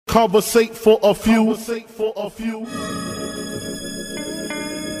Conversate for a few.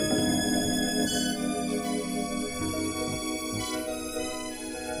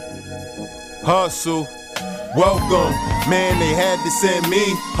 Hustle, welcome, man, they had to send me.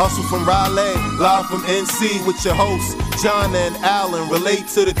 Hustle from Raleigh, live from NC with your hosts, John and Allen. Relate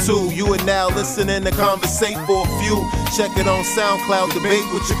to the two, you are now listening to Conversate for a few. Check it on SoundCloud, debate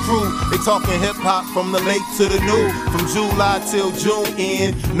with your crew. They talking hip-hop from the late to the new. From July till June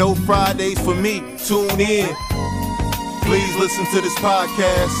end, no Fridays for me, tune in. Please listen to this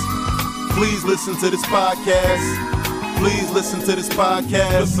podcast. Please listen to this podcast. Please listen to this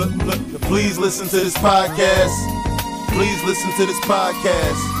podcast. Please listen to this podcast. Please listen to this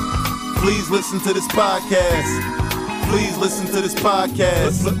podcast. Please listen to this podcast. Please listen to this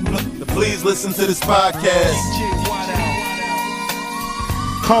podcast. Please listen to this podcast.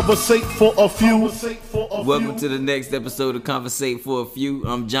 Conversate for a few. Welcome to the next episode of Conversate for a Few.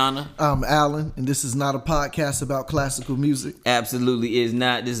 I'm Jonna. I'm Alan, and this is not a podcast about classical music. Absolutely is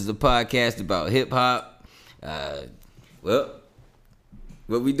not. This is a podcast about hip hop. Well,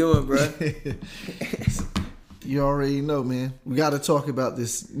 what we doing, bro? You already know, man. We got to talk about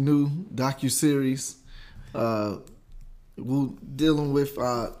this new docuseries dealing with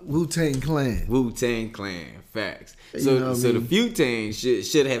Wu-Tang Clan. Wu-Tang Clan, facts. So the Wu-Tang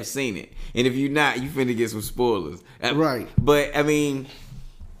should have seen it. And if you're not, you finna get some spoilers. Right. But, I mean,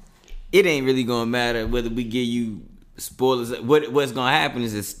 it ain't really gonna matter whether we give you spoilers. What's gonna happen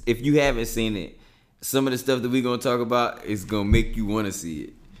is if you haven't seen it, some of the stuff that we're going to talk about is going to make you want to see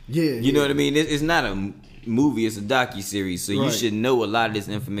it. Yeah. You know what I mean? It's not a movie, it's a docuseries. So you should know a lot of this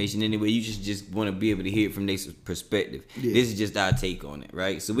information anyway. You just want to be able to hear it from their perspective. Yeah. This is just our take on it,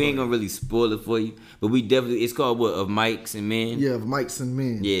 right? So we ain't going to really spoil it for you. But we definitely, it's called what? Of Mics and Men? Yeah, Of Mics and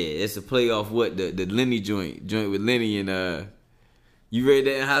Men. Yeah, it's a play off what? The Lenny joint with Lenny and, you read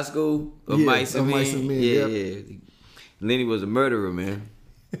that in high school? Of Mics and Men? Mics and Men, yeah. Lenny was a murderer, man.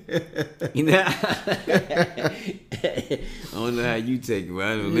 You know, I don't know how you take it, but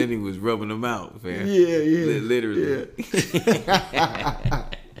I know Lenny was rubbing them out, fam. Yeah. Literally.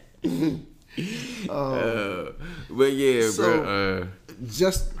 Yeah. But yeah, so, bro.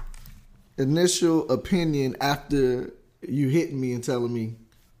 Just initial opinion after you hitting me and telling me,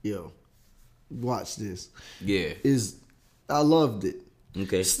 yo, watch this. Yeah. I loved it.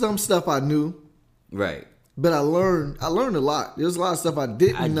 Okay. Some stuff I knew. Right. But I learned a lot. There's a lot of stuff I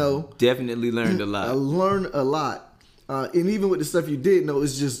didn't know. Definitely learned a lot. I learned a lot. And even with the stuff you did know,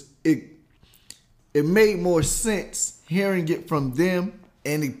 it's just, it made more sense hearing it from them,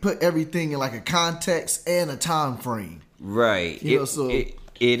 and it put everything in like a context and a time frame. Right. It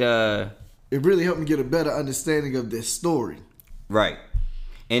really helped me get a better understanding of this story. Right.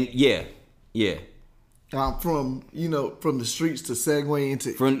 And yeah. From the streets to segue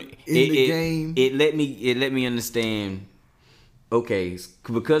into the game. It let me understand. Okay,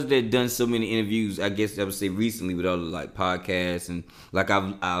 because they've done so many interviews. I guess I would say recently with all the like podcasts, and like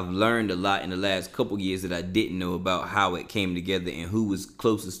I've learned a lot in the last couple years that I didn't know about how it came together and who was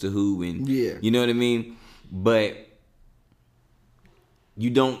closest to who, and you know what I mean. But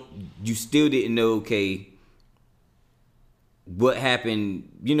you still didn't know. Okay. What happened,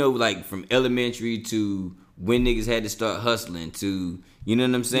 like from elementary to when niggas had to start hustling to, you know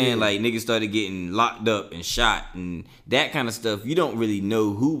what I'm saying? Yeah. Like niggas started getting locked up and shot and that kind of stuff. You don't really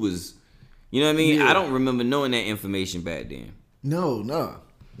know who was, you know what I mean? Yeah. I don't remember knowing that information back then. No,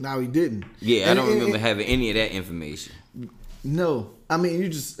 we didn't. Yeah, I don't remember having any of that information. No, I mean you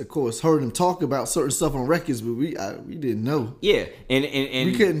just of course heard him talk about certain stuff on records, but we didn't know. Yeah, and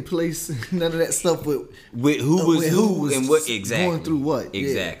we couldn't place none of that stuff with who was and what exactly going through what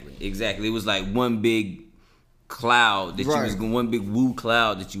exactly. It was like one big cloud that you was going, one big woo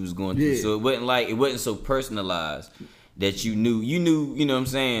cloud that you was going through. So it wasn't so personalized that you knew. You know what I'm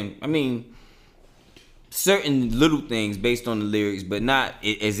saying? I mean, certain little things based on the lyrics, but not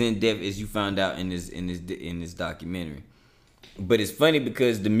as in depth as you found out in this documentary. But it's funny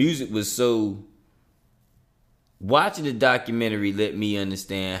because the music was so. Watching the documentary let me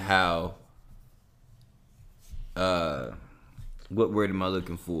understand how. What word am I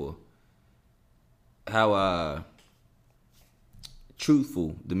looking for? How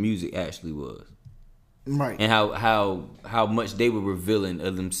truthful the music actually was, right? And how much they were revealing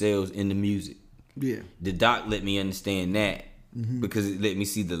of themselves in the music. Yeah, the doc let me understand that because it let me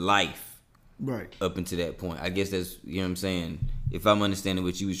see the life. Right. Up until that point. I guess that's, you know what I'm saying? If I'm understanding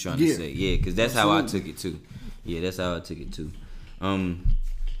what you was trying to say. Yeah, because that's how I took it too. Yeah, that's how I took it too. I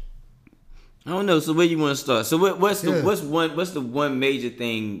don't know. So where you want to start? So what's the one major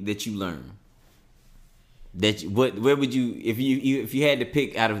thing that you learned? where would you if you had to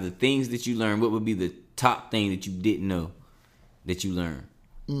pick out of the things that you learned, what would be the top thing that you didn't know that you learned?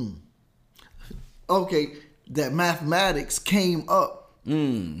 Okay, that mathematics came up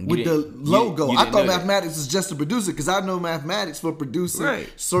with the logo. You I didn't thought know that. mathematics was just a producer because I know mathematics for producing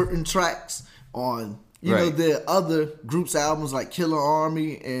certain tracks on you know the other groups' albums like Killer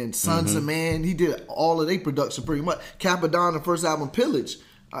Army and Sons of Man. He did all of their production pretty much. Capadon, the first album, Pillage,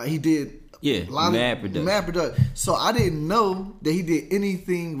 he did. Yeah, mad production. So I didn't know that he did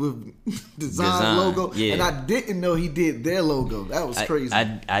anything with design logo, and I didn't know he did their logo. That was crazy.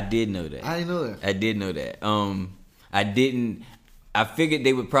 I did know that. I didn't know that. I did know that. I didn't. I figured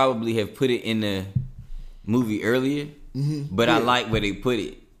they would probably have put it in the movie earlier, but I like where they put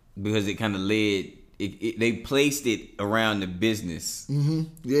it because it kind of led. They placed it around the business stuff.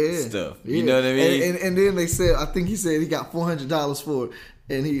 Yeah. You know what I mean? And then they said, I think he said he got $400 for it,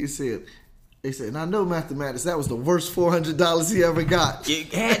 and he said. They said, and I know mathematics, that was the worst $400 he ever got.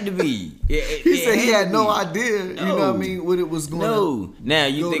 It had to be. He said he had no idea, you know what I mean, what it was going to No. Now,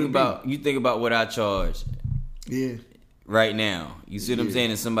 you think about what I charge. Yeah. Right now. You see what I'm saying?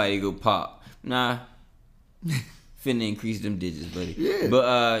 And somebody go pop. Nah. Finna increase them digits, buddy. Yeah. But,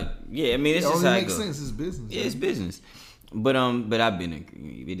 I mean, it's just how it goes. It makes sense. It's business. Yeah, it's business. But I've been,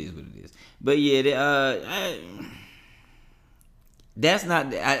 it is what it is. But yeah, that's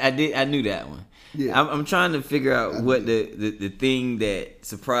not. I knew that one. Yeah. I'm trying to figure out what the thing that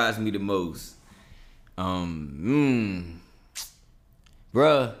surprised me the most. Bruh,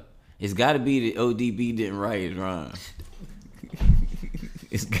 it's got to be that ODB didn't write his rhyme.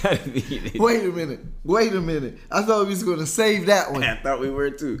 It's got to be. Wait a minute. I thought we was going to save that one. I thought we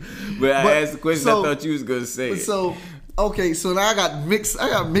were too. But I asked the question. I thought you was going to say it. So okay, so now I got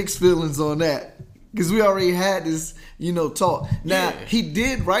mixed feelings on that. Because we already had this, talk. Now, he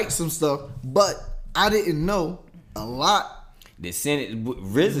did write some stuff, but I didn't know a lot. The Senate,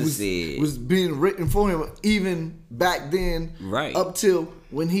 RZA said. Was being written for him even back then. Right. Up till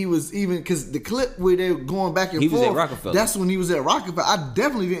when he was even, because the clip where they were going back and forth. He was at Rockefeller. That's when he was at Rockefeller. I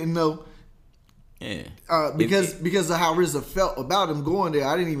definitely didn't know. Yeah. Because of how RZA felt about him going there.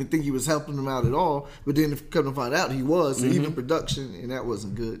 I didn't even think he was helping him out at all. But then come to find out he was. Even production, and that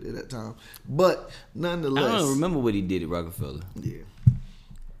wasn't good at that time. But nonetheless. I don't remember what he did at Rockefeller. Yeah.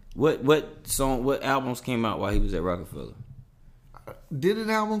 What albums came out while he was at Rockefeller? Did an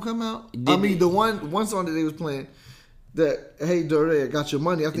album come out? The one song that they was playing, that Hey Dore, I Got Your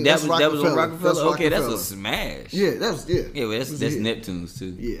Money. I think that was Rockefeller. Okay, that's a smash. Yeah, that's Yeah, well, that's Neptunes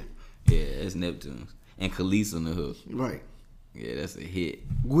too. Yeah. Yeah, that's Neptunes. And Khalees on the hook. Right. Yeah, that's a hit.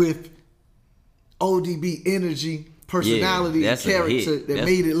 With ODB energy, personality, and character that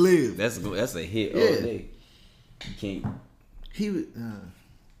made it live. That's a hit all day. You can't. He was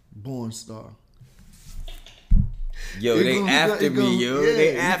Born Star. Yo, they after me, yo.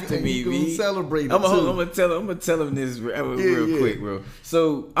 They after me, B. Celebrate it I'm gonna tell them this real quick, bro.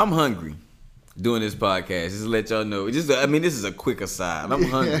 So I'm hungry doing this podcast. Just to let y'all know. This is a quick aside. I'm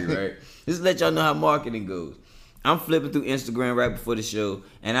hungry, right? Just to let y'all know how marketing goes. I'm flipping through Instagram right before the show,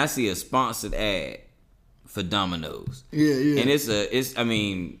 and I see a sponsored ad for Domino's. Yeah. And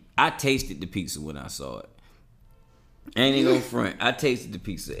I tasted the pizza when I saw it. I ain't gonna front. I tasted the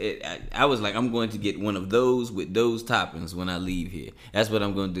pizza. I was like, I'm going to get one of those with those toppings when I leave here. That's what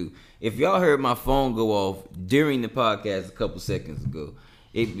I'm gonna do. If y'all heard my phone go off during the podcast a couple seconds ago,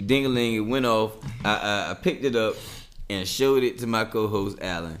 ding-a-ling, it went off. I picked it up and showed it to my co-host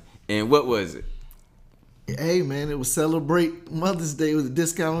Alan. And what was it? Hey man, it was celebrate Mother's Day with a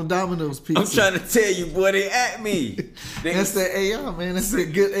discount on Domino's pizza. I'm trying to tell you, boy, they at me. That's that AI, man. That's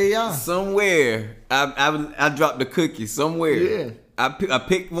that good AI. Somewhere, I dropped the cookie somewhere. Yeah. I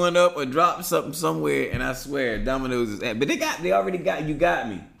picked one up or dropped something somewhere, and I swear Domino's is at. But they already got you. Got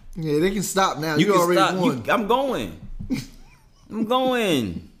me. Yeah, they can stop now. You already won. I'm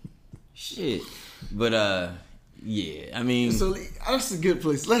going. Shit. But yeah, so that's a good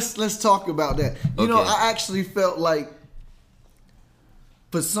place. Let's talk about that. You know, I actually felt like,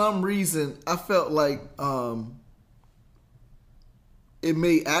 for some reason, I felt like it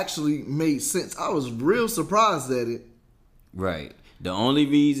made sense. I was real surprised at it. Right. The only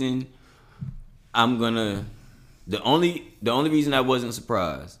reason the only reason I wasn't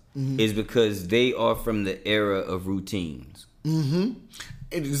surprised is because they are from the era of routines. Mm-hmm.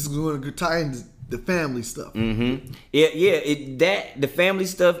 And this is going to tie into the family stuff. Mm-hmm. Yeah. The family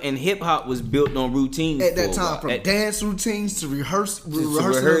stuff and hip hop was built on routines At that time, from dance routines to rehearsing and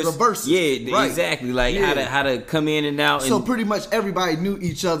reverses. Yeah, right. Exactly. Like how to come in and out. So pretty much everybody knew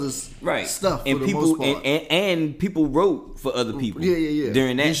each other's stuff. And for people the most part. And people wrote for other people. Yeah.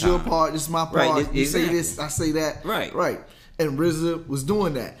 During that this time. Your part. This is my part. Right. You say this, I say that. Right. And RZA was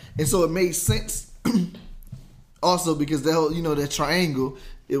doing that, and so it made sense. Also, because that whole, that triangle,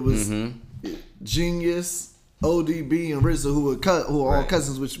 it was Genius, ODB, and RZA, who were all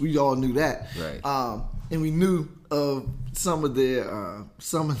cousins, which we all knew that. Right. And we knew of some of their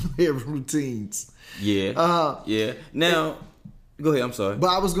routines. Yeah. Now, go ahead. I'm sorry.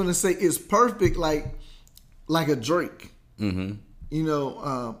 But I was gonna say it's perfect, like a Drake. Mm-hmm.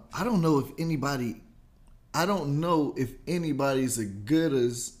 I don't know if anybody's as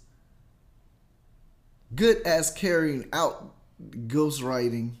good as carrying out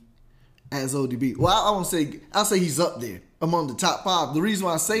ghostwriting as ODB. Well, I'll say he's up there among the top 5. The reason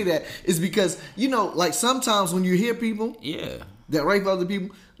why I say that is because, like sometimes when you hear people that write for other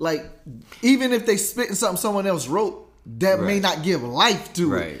people, like even if they spitting something someone else wrote, that may not give life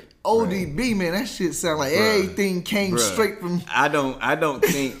to it. ODB, man, that shit sound like everything came straight from. I don't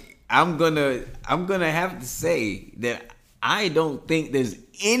think I'm gonna have to say that I don't think there's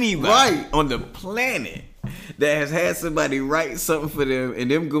anybody on the planet that has had somebody write something for them and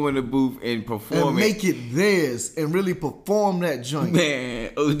them go in the booth and perform and make it theirs and really perform that joint. Man,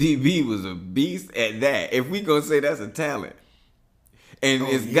 ODB was a beast at that. If we gonna say that's a talent. And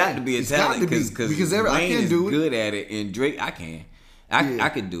it's got to be a talent because Wayne is good at it, and Drake, I can. I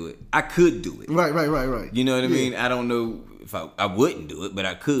could do it. I could do it. Right. You know what I mean? I don't know if I wouldn't do it, but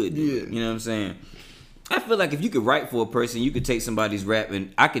I could do it. You know what I'm saying? I feel like if you could write for a person, you could take somebody's rap,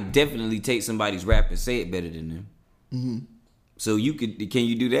 and I could definitely take somebody's rap and say it better than them. Mm-hmm. So can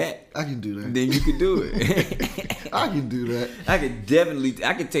you do that? I can do that. Then you could do it. I can do that.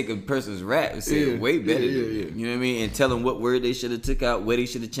 I could take a person's rap and say it way better than them. You know what I mean? And tell them what word they should have took out, where they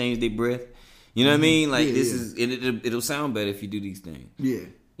should have changed their breath. You know what I mean? Like it'll sound better if you do these things. Yeah.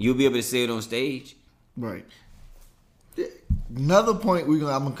 You'll be able to say it on stage. Right. Another point I'm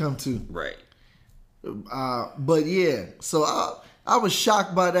gonna come to. Right. But yeah, so I was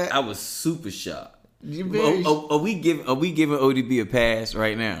shocked by that. I was super shocked. Are we giving ODB a pass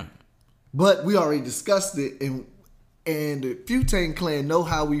right now? But we already discussed it, and the Wu-Tang Clan know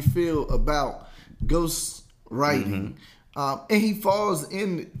how we feel about ghost writing, and he falls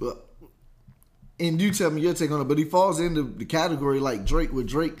in. And you tell me your take on it, but he falls into the category like Drake, where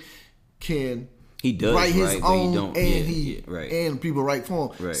Drake can. He does write his own, and and people write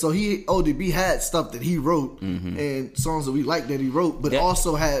for him. Right. So ODB had stuff that he wrote and songs that we liked that he wrote, but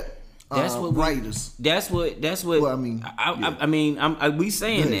also had writers. That's what. Well, I mean, we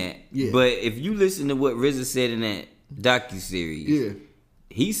saying that, but if you listen to what RZA said in that docuseries,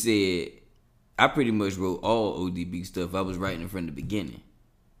 he said, "I pretty much wrote all ODB stuff I was writing from the beginning."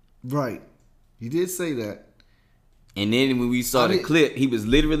 Right, he did say that. And then when we saw the clip, he was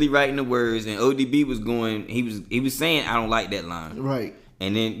literally writing the words, and ODB was going. He was saying, "I don't like that line." Right.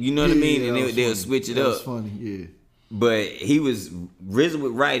 And then you know what I mean, and they'll switch it up. That's funny, yeah. But RZA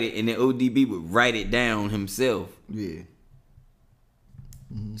would write it, and then ODB would write it down himself. Yeah.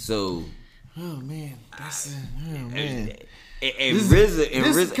 Mm-hmm. So. Oh man, man. And RZA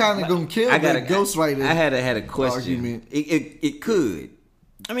is kind of gonna kill that ghostwriter. I had a question. Argument. It could.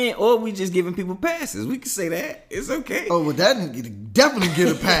 I mean, or we just giving people passes. We can say that. It's okay. Oh, well, that definitely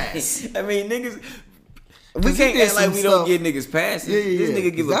get a pass. I mean, niggas, we can't act like we don't give niggas passes. This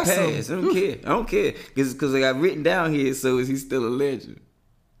nigga give a pass. I don't care. Because I got written down here, so is he still a legend?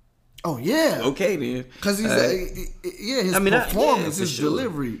 Oh, yeah. Okay, then. Because he's, his performance, his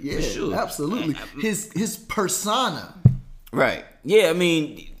delivery. Yeah, for sure. Absolutely. His persona. Right. Yeah, I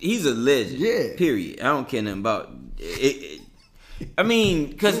mean, he's a legend. Yeah. Period. I don't care nothing about it. I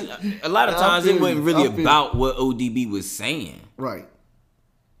mean, because a lot of times it wasn't really about what ODB was saying. Right.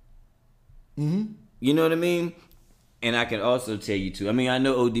 Mm-hmm. You know what I mean? And I can also tell you, too, I mean, I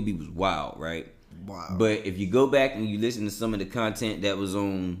know ODB was wild, right? Wow. But if you go back and you listen to some of the content that was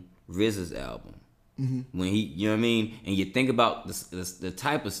on RZA's album, when he, you know what I mean? And you think about the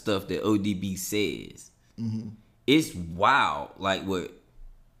type of stuff that ODB says, it's wild. Like what?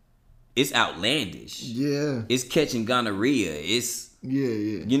 It's outlandish. Yeah. It's catching gonorrhea. It's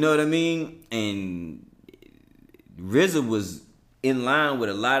you know what I mean? And RZA was in line with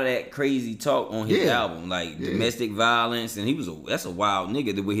a lot of that crazy talk on his album, like domestic violence, and that's a wild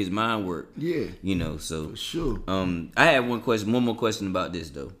nigga the way his mind worked. Yeah. You know, so for sure. I have one more question about this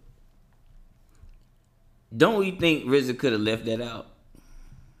though. Don't we think RZA could have left that out?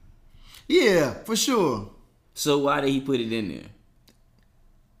 Yeah, for sure. So why did he put it in there?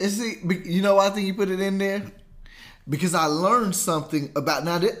 And see, you know why I think he put it in there? Because I learned something about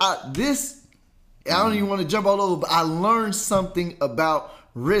this. I don't even want to jump all over, but I learned something about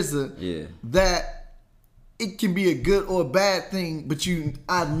RZA that it can be a good or a bad thing, but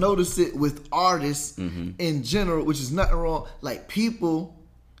I noticed it with artists in general, which is nothing wrong. Like people,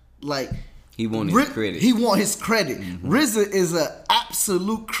 like he want his credit. He want his credit. RZA is an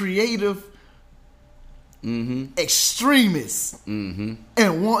absolute creative extremist and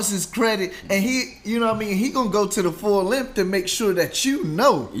wants his credit, and he, you know what I mean, he gonna go to the full length to make sure that you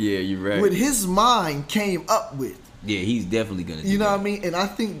know, yeah, you're right, what his mind came up with. Yeah, he's definitely gonna do you know that. what I mean, and I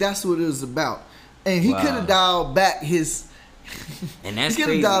think that's what it was about. And he could have dialed back his and that's he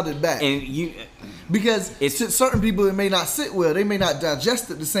could have dialed it back, and because to certain people it may not sit well, they may not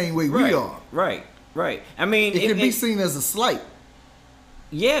digest it the same way we are. Right I mean, it can be seen as a slight.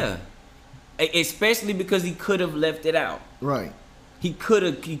 Yeah, especially because he could have left it out. Right. He could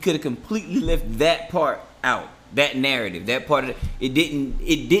have completely left that part out. That narrative, that part of it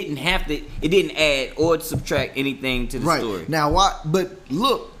didn't add or subtract anything to the story. Now why? But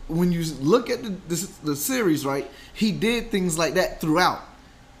look, when you look at the series, right? He did things like that throughout.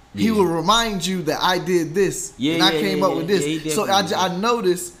 Yeah. He will remind you that I did this and I came up with this. So I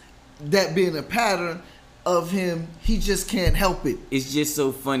noticed that being a pattern of him. He just can't help it. It's just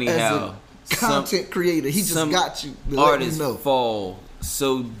so funny how content creator, he just got you. Artists fall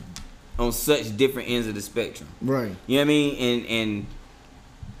so on such different ends of the spectrum. Right. You know what I mean? And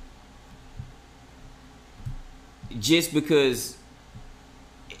just because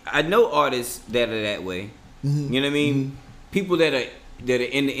I know artists that are that way. You know what I mean? People that are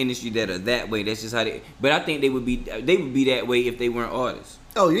in the industry that are that way. That's just how they. But I think they would be that way if they weren't artists.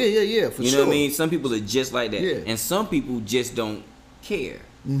 Oh yeah, for sure. You know what I mean? Some people are just like that, yeah. And some people just don't care.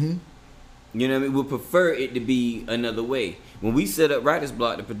 You know what I mean? Would prefer it to be another way. When we set up Writer's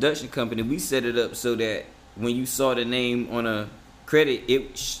Block, the production company, we set it up so that when you saw the name on a credit,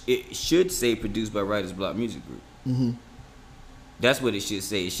 it should say produced by Writer's Block Music Group. That's what it should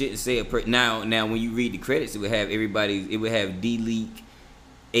say. It shouldn't say now when you read the credits, it would have everybody. It would have D Leak,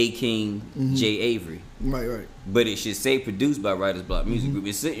 A King, Jay Avery. Right. But it should say produced by Writer's Block Music Group.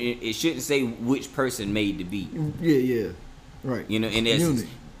 It shouldn't say which person made the beat. Yeah. Right. You know, in essence,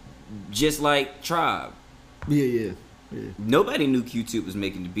 just like Tribe. Yeah. Nobody knew Q-Tip was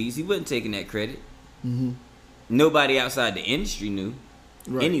making the beats. He wasn't taking that credit. Nobody outside the industry knew.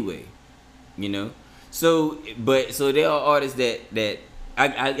 Right. Anyway, you know. So there are artists that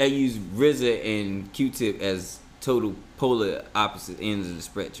I use RZA and Q-Tip as total polar opposite ends of the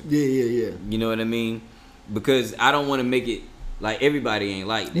spectrum. Yeah. You know what I mean? Because I don't want to make it like everybody ain't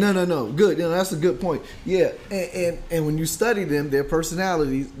like that. No. Good. You know, that's a good point. Yeah, and when you study them, their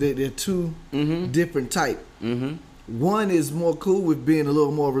personalities, they're two different type. One is more cool with being a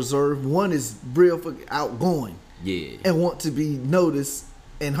little more reserved. One is real fucking outgoing. Yeah. And want to be noticed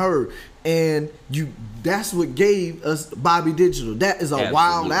and heard. And that's what gave us Bobby Digital. That is a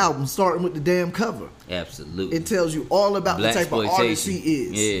wild album, starting with the damn cover. Absolutely. It tells you all about the type of artist he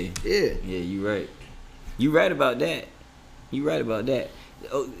is. Yeah, you're right. You're right about that.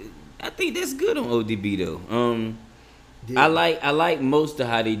 Oh, I think that's good on ODB though. I like most of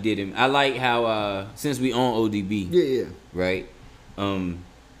how they did him. I like how since we on ODB. Yeah. Right?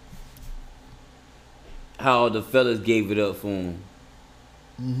 How the fellas gave it up for him.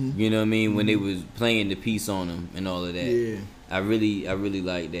 You know what I mean? When they was playing the piece on him and all of that. Yeah. I really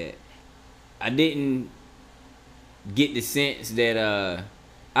like that. I didn't get the sense that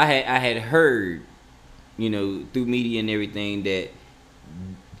I had heard, you know, through media and everything, that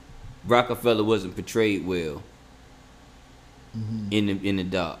Rockefeller wasn't portrayed well in the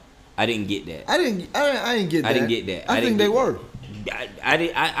doc. I didn't get that. I didn't get that. I didn't get that. I think they were.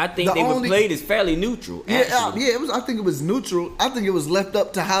 I think they were played as fairly neutral. Actually. It was. I think it was neutral. I think it was left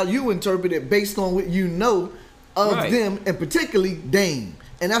up to how you interpret it based on what you know of them, and particularly Dame.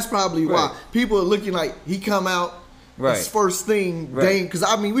 And that's probably why people are looking like he come out his first thing, Dame. Because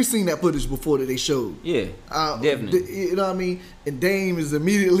I mean, we've seen that footage before that they showed. Yeah, definitely. You know what I mean? And Dame is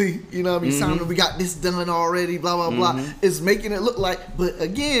immediately, you know what I mean, sounding, we got this done already, blah blah blah. It's making it look like. But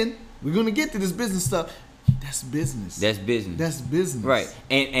again, we're gonna get to this business stuff. That's business. Right.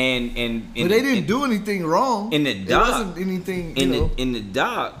 And but they didn't do anything wrong. In the doc, it wasn't anything. In the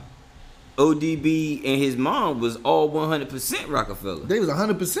doc, ODB and his mom was all 100% Rockefeller. They was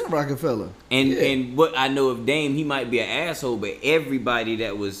 100% Rockefeller. And what I know of Dame, he might be an asshole, but everybody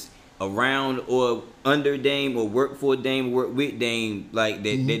that was around or under Dame or worked for Dame or worked with Dame, like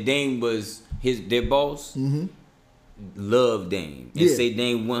that Dame was their boss. love Dame and say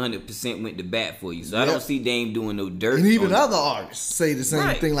Dame 100% went to bat for you. So I don't see Dame doing no dirt. And even other artists say the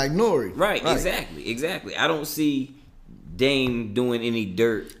same thing, like Nori. Right, exactly. I don't see Dame doing any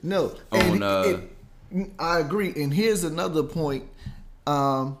dirt. No, I agree. And here's another point.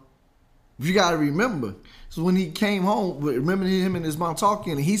 You got to remember. So when he came home, remember him and his mom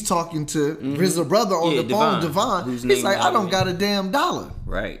talking, and he's talking to RZA brother on the phone, Devon. He's like, I don't got a damn dollar.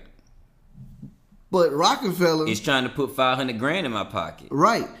 Right. But Rockefeller is trying to put $500,000 in my pocket.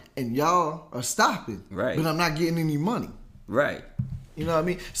 Right. And y'all are stopping. Right. But I'm not getting any money. Right. You know what I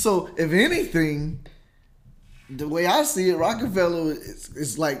mean? So if anything, the way I see it, Rockefeller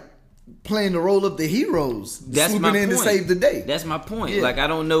is like playing the role of the heroes. That's swooping in to save the day. That's my point. Yeah. Like I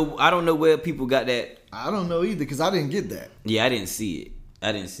don't know where people got that. I don't know either, because I didn't get that. Yeah, I didn't see it.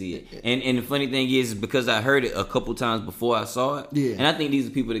 And the funny thing is because I heard it a couple times before I saw it. Yeah. And I think these are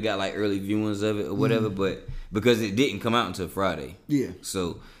people that got like early viewings of it or whatever, but because it didn't come out until Friday. Yeah.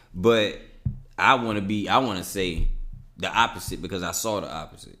 So, but I want to say the opposite because I saw the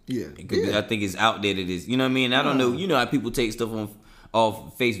opposite. Yeah. I think it's out there that is, you know what I mean? I don't know, you know how people take stuff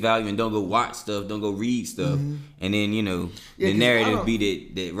off face value and don't go watch stuff, don't go read stuff, and then the narrative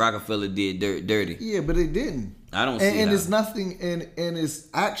be that Rockefeller did dirty. Yeah, but it didn't. I don't see. And it's nothing, and it's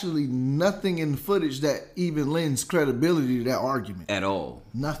actually nothing in the footage that even lends credibility to that argument at all.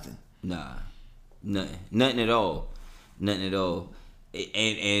 Nothing. Nah, nothing at all. And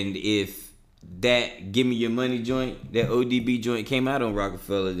if that Give Me Your Money joint, that ODB joint came out on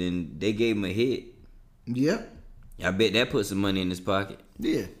Rockefeller, then they gave him a hit. Yep. I bet that put some money in his pocket.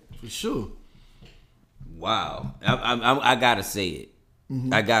 Yeah, for sure. Wow. I gotta say it.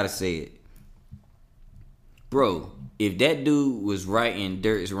 I gotta say it. Bro, if that dude was writing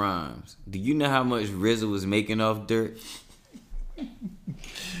Dirt's rhymes, do you know how much RZA was making off Dirt?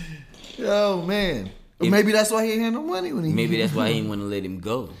 Oh, man. Maybe that's why he ain't had no money when he... Maybe that's why he didn't want to let him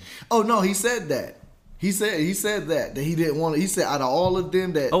go. Oh, no, he said that. He said that he didn't want to... He said out of all of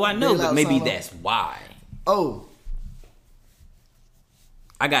them that... Oh, I know, but maybe that's why. Oh.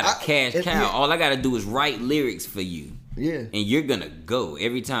 I got a cash cow. All I got to do is write lyrics for you. Yeah. And you're going to go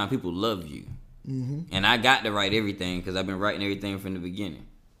every time people love you. And I got to write everything because I've been writing everything from the beginning.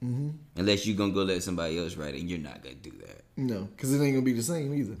 Unless you're going to go let somebody else write it, and you're not going to do that. No, because it ain't going to be the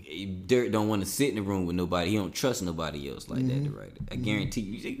same either. Dirt don't want to sit in the room with nobody. He don't trust nobody else like that to write it. I guarantee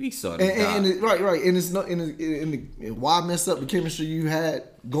you. We saw that. Right. And it's not why mess up the chemistry you had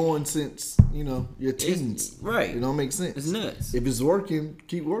going since, your teens. Right. It don't make sense. It's nuts. If it's working,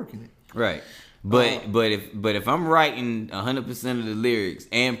 keep working it. Right. But if I'm writing 100% of the lyrics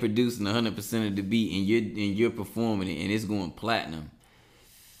and producing 100% of the beat and you're performing it and it's going platinum.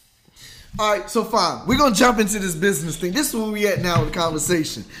 All right, so fine. We're gonna jump into this business thing. This is where we at now with the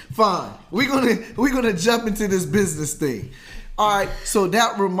conversation. Fine. We're gonna jump into this business thing. All right, so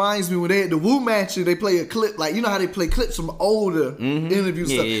that reminds me when they at the Wu Mansion, they play a clip, like you know how they play clips from older interview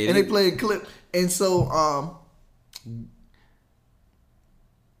stuff, and they play a clip, and so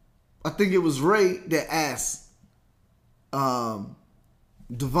I think it was Ray that asked Devon.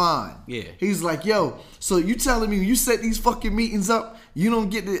 Yeah. He's like, yo, so you telling me when you set these fucking meetings up, you don't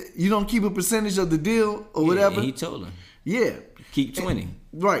keep a percentage of the deal or whatever? And he told him. Yeah. Keep 20.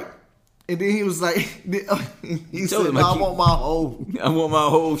 Right. And then he was like, he said, I want my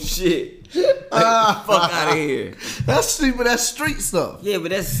whole shit. Fuck out of here. That's street stuff. Yeah,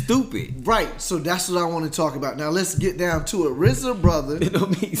 but that's stupid. Right. So that's what I want to talk about. Now let's get down to it. RZA brother. It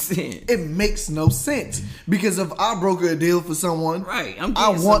don't make sense. It makes no sense. Because if I broker a deal for someone, right,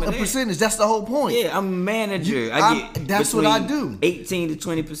 I want a percentage. That's the whole point. Yeah, I'm a manager. That's what I do. 18 to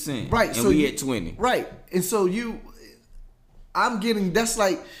 20%. Right. And so we at 20. Right. And so I'm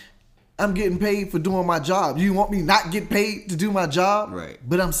getting paid for doing my job. You want me not get paid to do my job? Right.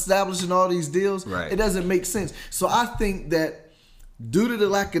 But I'm establishing all these deals? Right. It doesn't make sense. So I think that due to the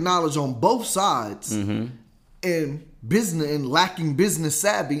lack of knowledge on both sides and business and lacking business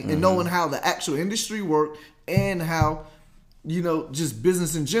savvy and knowing how the actual industry works and how, just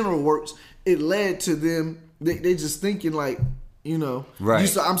business in general works, it led to them, they just thinking like,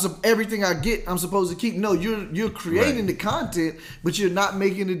 right. Everything I get, I'm supposed to keep. No, you're creating the content, but you're not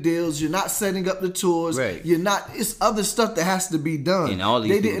making the deals. You're not setting up the tours. Right. You're not. It's other stuff that has to be done. And all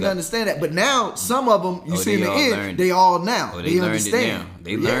these they didn't understand that, but now some of them you see in the end, they all now they understand.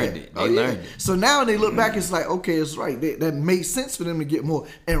 They learned it. They learned it. So now they look back, it's like, okay, it's right. That made sense for them to get more.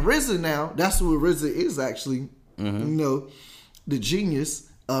 And RZA now, that's what RZA is actually. The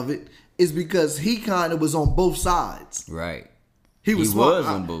genius of it is because he kind of was on both sides. Right. He was smart. was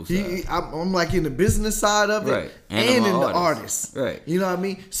on both sides. I'm like in the business side of it, Right. and I'm in an the artist. artist. Right. You know what I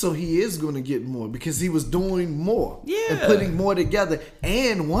mean? So he is going to get more because he was doing more, and Yeah. putting more together.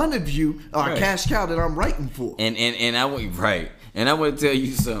 And one of you are Right. a cash cow that I'm writing for. And I want right. And I want to tell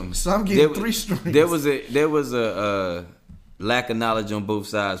you something. So I'm getting 3 strings. There was a lack of knowledge on both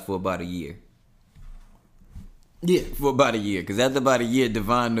sides for about a year. Yeah, For about a year, because after about a year,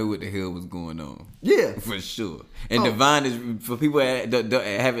 Devon knew what the hell was going on. yeah. For sure. And Oh. Devon is, for people that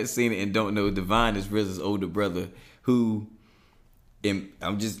haven't seen it and don't know, Devon is RZA's older brother who,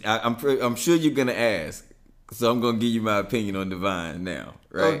 I'm sure you're going to ask. So I'm going to give you my opinion on Devon now,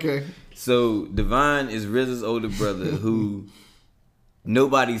 right? Okay. So Devon is RZA's older brother who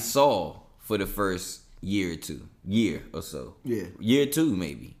nobody saw for the first year or so. Yeah. Year 2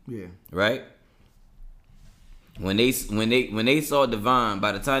 maybe. Yeah. Right? When they saw Devon,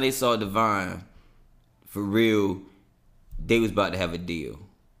 by the time they saw Devon, for real, they was about to have a deal,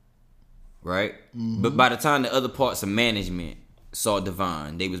 right? Mm-hmm. But by the time the other parts of management saw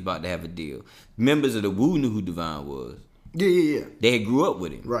Devon, they was about to have a deal. Members of the Wu knew who Devon was. Yeah. They had grew up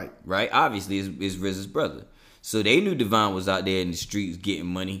with him, Right. Right? Obviously, it's RZA's brother, so they knew Devon was out there in the streets getting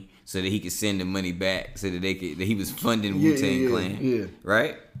money, so that he could send the money back, so that he was funding Wu-Tang Clan, yeah.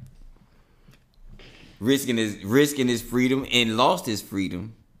 right? Risking his freedom and lost his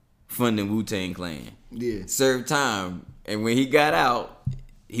freedom funding Wu-Tang Clan. Yeah. Served time, and when he got out,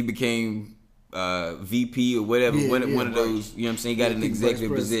 he became VP or whatever. Yeah, one yeah, of those, you know what I'm saying? He got Yeah, an I think vice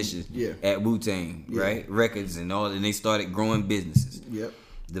executive president. position Yeah. at Wu-Tang, Yeah. right? Records and all, and they started growing businesses. Yep.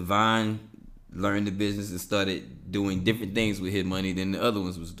 Devon learned the business and started doing different things with his money than the other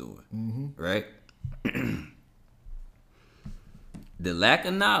ones was doing, right? The lack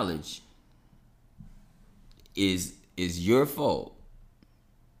of knowledge is your fault.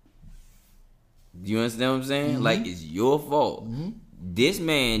 Do you understand what I'm saying? Like, it's your fault. This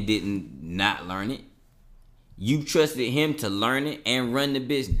man didn't not learn it. You trusted him to learn it and run the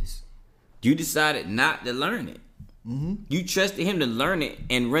business. You decided not to learn it. You trusted him to learn it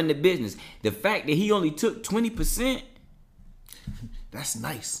and run the business. The fact that he only took 20%, That's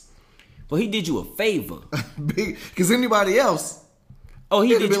nice. well, he did you a favor. Because anybody else, Oh,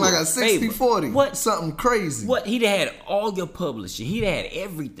 he it'd did have you been like a favor. 60-40. What? Something crazy. What? He'd have had all your publishing. He'd have had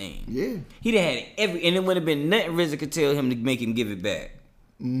everything. Yeah. He'd have had and it would have been nothing RZA could tell him to make him give it back.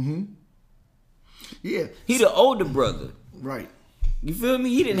 Yeah. He the older brother. Right. You feel me?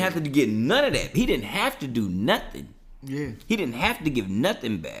 He didn't have to get none of that. He didn't have to do nothing. Yeah. He didn't have to give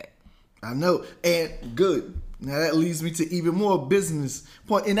nothing back. I know. And good. Now that leads me to even more business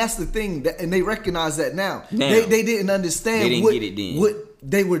point. And that's the thing. And they recognize that now. Now. They didn't understand They didn't what, get it then. what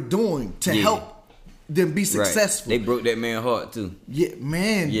they were doing to Yeah. help them be successful. Right. They broke that man's heart too. Yeah,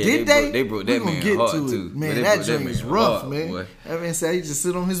 man. Yeah, did they they? broke We that gonna man's get heart, to it. too. Man, They that broke that joint is man's rough, heart, man. boy. That man said he just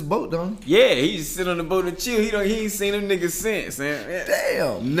sit on his boat, don't he? Yeah, he just sit on the boat and chill. He ain't seen them niggas since, man.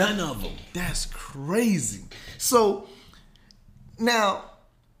 Damn. None of them. That's crazy. So now,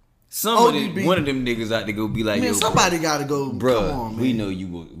 One of them niggas out to go be like, man, yo, somebody got to go. bruh, Come on, man. we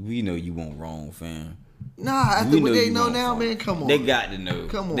know you went wrong, fam. Nah, after We what they you know went now, wrong. man, come on. They got to know.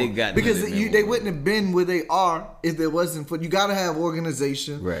 Come on. They got to because know that man they went wouldn't have been where they are if there wasn't for you. Got to have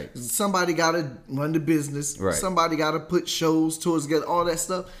organization, Right. Somebody got to run the business, Right. Somebody got to put shows towards together, all that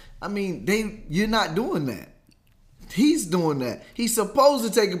stuff. I mean, you're not doing that. He's doing that. He's supposed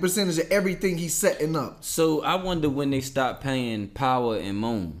to take a percentage of everything he's setting up. So I wonder when they stop paying Power and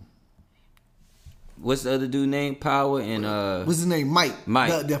Moan. What's the other dude name? Power and What's his name? Mike.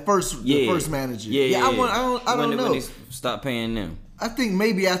 Mike. The first manager. I don't know. When they stop paying them. I think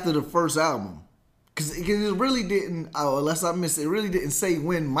maybe after the first album, because it really didn't. Unless I missed it, really didn't say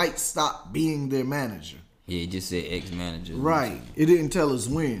when Mike stopped being their manager. Yeah, it just said ex-manager. Right. It didn't tell us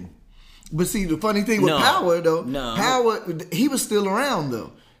when. But see, the funny thing with No. Power though, No. Power he was still around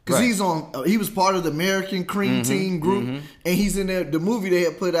though. Because Right. he was part of the American Cream Team group, and he's in there. The movie they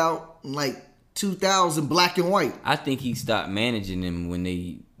had put out in like 2000, black and white. I think he stopped managing them when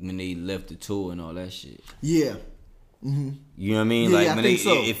they left the tour and all that shit. Yeah, You know what I mean? Yeah, Like I when think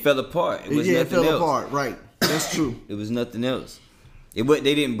so. it fell apart. It was it nothing fell else. apart. Right, that's true. It was nothing else. They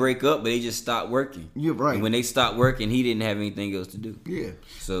didn't break up, but they just stopped working. You're right. And when they stopped working, he didn't have anything else to do. Yeah,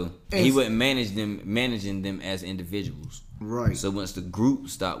 So And- he wasn't managing them as individuals. right. So once the group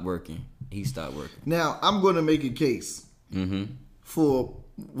stopped working, he stopped working. Now I'm going to make a case for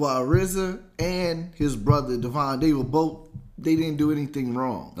while RZA and his brother Devon, they didn't do anything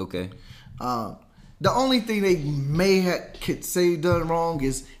wrong. Okay. The only thing they could say done wrong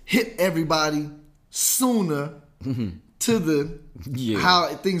is hit everybody sooner to the how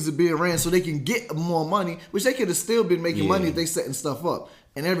things are being ran, so they can get more money, which they could have still been making money if they setting stuff up,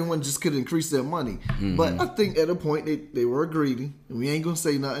 and everyone just could increase their money. But I think at a point they were greedy, and we ain't gonna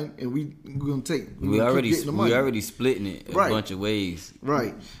say nothing, and we're gonna take. We already splitting it a bunch of ways,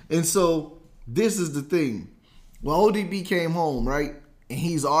 right? And so this is the thing. Well, ODB came home, right, and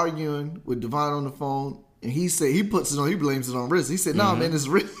he's arguing with Devon on the phone, and he blames it on RZA. He said, "Nah, man, it's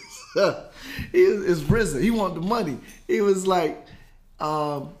RZA." It's RZA. He wanted the money. He was like,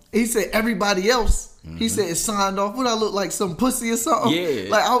 he said everybody else. He said it signed off. What I look like, some pussy or something? Yeah.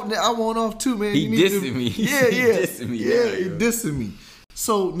 Like I want off too, man. He dissing me. Yeah, He dissing me. He dissing me.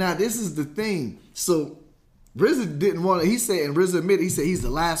 So now this is the thing. So RZA didn't want to. He said, and RZA admitted, he said he's the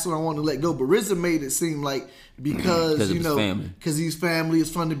last one I want to let go. But RZA made it seem like because he's family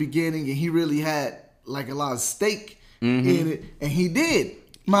is from the beginning, and he really had like a lot of stake in it, and he did.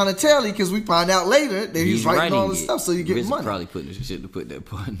 Monetarily, because we find out later that he's writing all this stuff, so you get money. Probably putting this shit to put that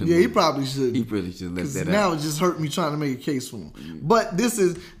part in the movie. He probably should. He really should let that out. Now it just hurt me trying to make a case for him. But this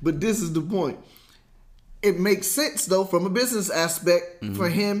is the point. It makes sense though from a business aspect for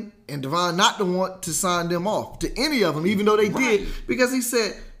him and Devon not to want to sign them off to any of them, even though they did, because he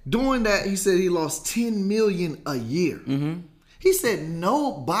said doing that, he said he lost $10 million a year. He said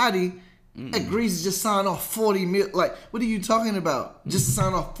nobody agrees to just sign off $40 million. Like, what are you talking about? Just to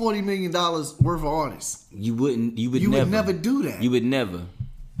sign off $40 million worth of artists. You would never do that. You would never.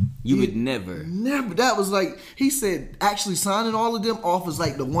 Never. That was like, he said, actually signing all of them off is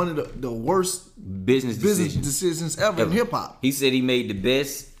like one of the worst business decisions ever in hip hop. He said he made the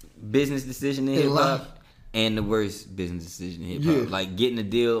best business decision in hip hop and the worst business decision in hip hop. Like getting a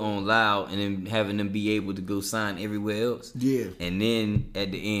deal on Loud and then having them be able to go sign everywhere else. Yeah. And then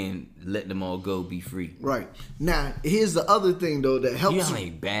at the end, let them all go, be free. Right. Now, here's the other thing though that helps. You know how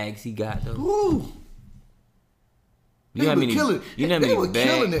many bags he got though? Ooh. They were killing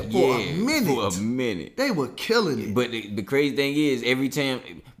it for a minute. They were killing it. But the crazy thing is, every time,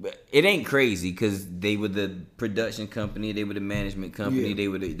 it ain't crazy because they were the production company, they were the management company, they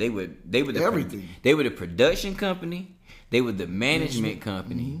were the everything. They were the production company, they were the management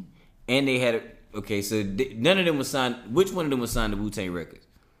company, and they had so none of them was signed. Which one of them was signed to Wu-Tang Records?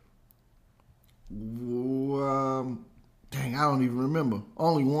 Dang, I don't even remember.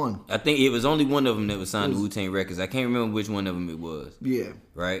 Only one. I think it was only one of them that was signed to Wu-Tang Records. I can't remember which one of them it was. Yeah.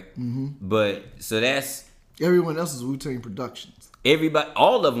 Right? But, so that's... Everyone else is Wu-Tang Productions.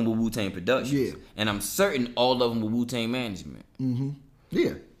 All of them were Wu-Tang Productions. Yeah. And I'm certain all of them were Wu-Tang Management.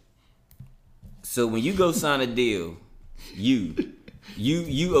 Yeah. So when you go sign a deal, you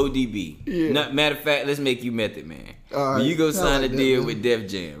ODB. Yeah. Matter of fact, let's make you Method Man. All right. When you go sign a deal with Def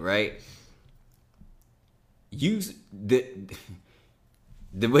Jam, right? The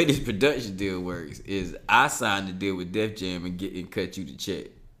way this production deal works is I signed the deal with Def Jam and cut you the check.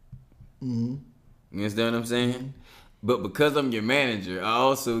 You understand what I'm saying? But because I'm your manager, I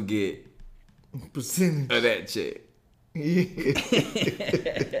also get percentage of that check. Yeah.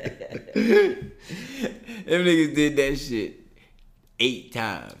 Them niggas did that shit 8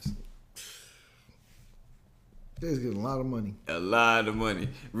 times. They was getting a lot of money. A lot of money.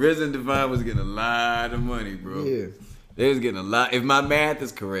 RZA and Devon was getting a lot of money, bro. Yeah. They was getting a lot. If my math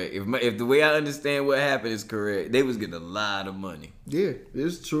is correct, if the way I understand what happened is correct, they was getting a lot of money. Yeah,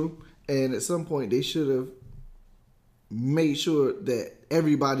 it's true. And at some point, they should have made sure that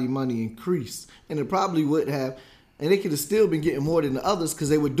everybody's money increased. And it probably would have. And they could have still been getting more than the others because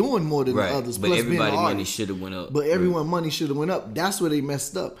they were doing more than the others. But everybody's money should have went up. But everyone's money should have went up. That's where they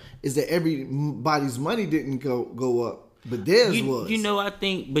messed up. Is that everybody's money didn't go up, but theirs was. You know, I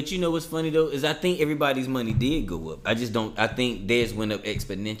think. But you know what's funny though is I think everybody's money did go up. I just don't. I think theirs went up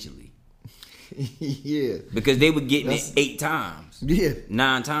exponentially. Yeah. Because they were getting it 8 times. Yeah.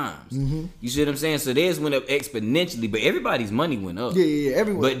 9 times. You see what I'm saying? So theirs went up exponentially, but everybody's money went up. Yeah.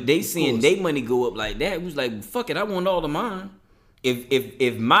 Everyone. But they seeing their money go up like that. It was like, fuck it, I want all of mine.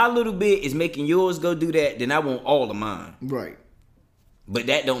 If my little bit is making yours go do that, then I want all of mine. Right. But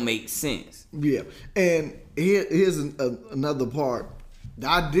that don't make sense. Yeah. And here's another part that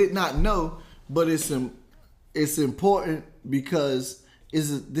I did not know, but it's important because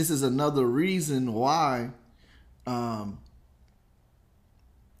this is another reason why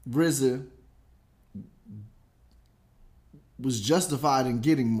RZA was justified in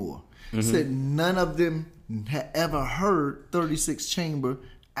getting more. Said none of them had ever heard 36 Chamber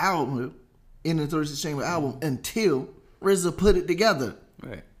album in the 36 Chamber album until RZA put it together.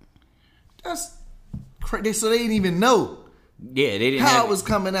 Right. That's crazy. So they didn't even know. Yeah, they didn't how it was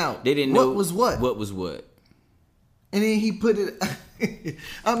coming out. They didn't know what was what. What was what. And then he put it.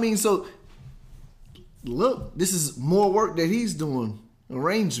 I mean, so look, this is more work that he's doing.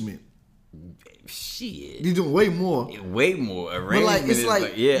 Arrangement. Shit. He's doing way more. Way more. But Arrangement like, it's is like,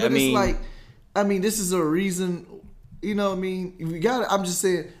 like, yeah, but I mean, it's like, I mean, this is a reason, you know what I mean? We got I'm just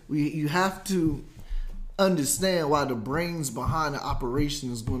saying, you have to understand why the brains behind the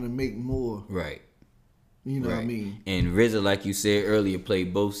operation is going to make more. right. You know Right. what I mean? And RZA, like you said earlier,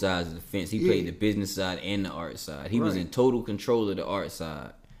 played both sides of the fence. He Yeah. played the business side and the art side. He was Right. in total control of the art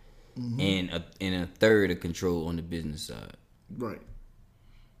side, and a third of control on the business side. Right.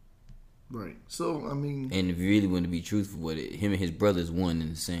 Right. So, I mean, And if you really want to be truthful with it, him and his brothers one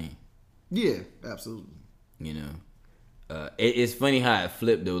and the same. yeah, absolutely. You know, it's funny how it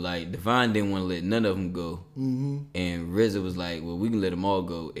flipped though. Like Divine didn't want to let none of them go, and RZA was like, "Well, we can let them all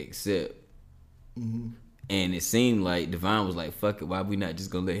go except." And it seemed like Divine was like, "Fuck it, why we not just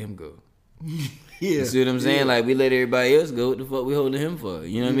gonna let him go?" Yeah. You see what I'm saying? Yeah. Like we let everybody else go. What the fuck we holding him for?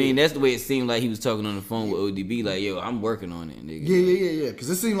 You know what I mean? That's the way it seemed like he was talking on the phone with ODB. Like, yo, I'm working on it, nigga. Yeah. Because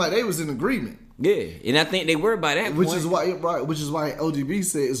it seemed like they was in agreement. Yeah, and I think they were by that Which point. is why ODB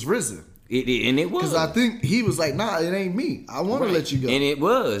said it's RZA. And it was. Because I think he was like, nah, it ain't me. I want Right. to let you go. And it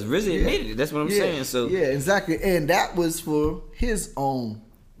was. RZA admitted it. That's what I'm saying. So yeah, exactly. And that was for his own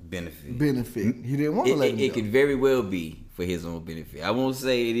benefit. He didn't want to let him It go. could very well be for his own benefit. I won't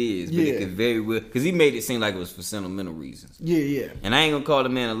say it is, but Yeah. it could very well, because he made it seem like it was for sentimental reasons. Yeah. And I ain't gonna call the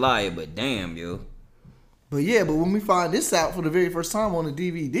man a liar, but damn, yo. But when we find this out for the very first time on the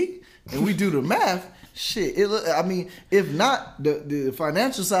DVD and we do the math, shit, I mean, if not the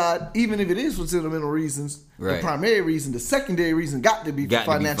financial side, even if it is for sentimental reasons, Right. the primary reason, the secondary reason got to be Got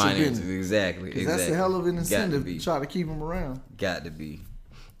for to be financial finances. benefit. Exactly. Because that's a hell of an Got to incentive be. to try to keep him around. Got to be.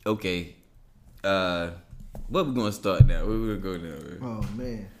 Okay. What we gonna start now? Where we gonna go now? Man? Oh,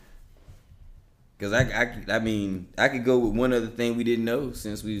 man. Cause I mean I could go with one other thing we didn't know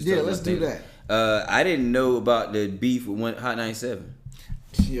since we was Yeah, talking let's about do things. that. I didn't know about the beef with Hot 97.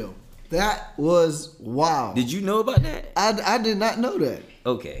 Yo, that was wild. Did you know about that? I did not know that.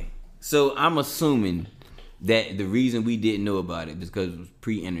 Okay, so I'm assuming that the reason we didn't know about it was because it was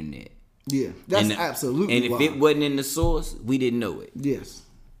pre-internet. Yeah, that's And- absolutely And if wild. it wasn't in the source, we didn't know it. Yes.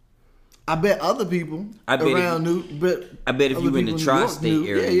 I bet other people I bet around knew, but I bet if other you in the people in New York tri-state knew.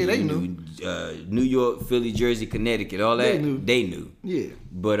 area, Yeah, they you knew. New York, Philly, Jersey, Connecticut, all They that, knew. they knew. Yeah.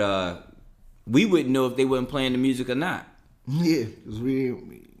 But we wouldn't know if they wasn't playing the music or not. Yeah, because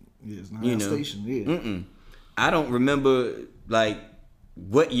it's not You our know. station. Yeah. I don't remember like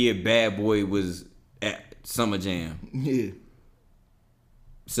what year Bad Boy was at Summer Jam. Yeah.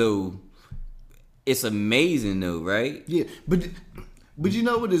 So it's amazing though, right? Yeah. But you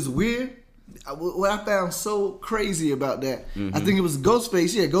know what is weird? What I found so crazy about that, I think it was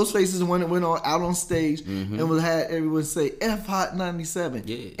Ghostface. Yeah, Ghostface is the one that went out on stage and had everyone say F Hot 97.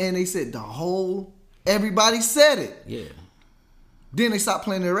 Yeah. And they said everybody said it. Yeah. Then they stopped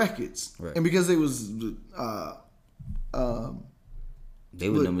playing their records. Right. And because it was They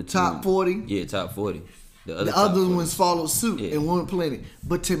were What, number 2. top 40? Yeah, top 40. the top other 40. ones followed suit Yeah. and weren't playing it.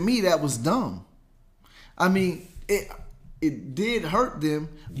 But to me, that was dumb. I mean, it did hurt them,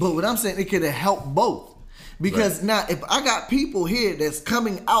 but what I'm saying, it could have helped both. Because Right. now, if I got people here that's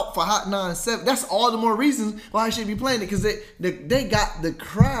coming out for Hot 97, that's all the more reasons why I should be playing it. Because they got the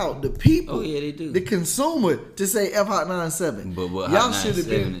crowd, the people, Oh, yeah, they do. the consumer to say F Hot 97. But what y'all Hot should have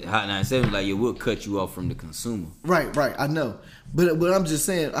 97, been Hot 97 like, we'll cut you off from the consumer. right. I know, but I'm just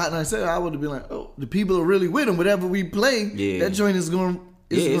saying, Hot 97, I would have been like, oh, the people are really with them. Whatever we play, Yeah. that joint is going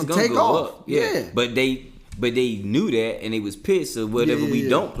It's to gonna take go off. up. Yeah. But they knew that and they was pissed. So whatever we Yeah.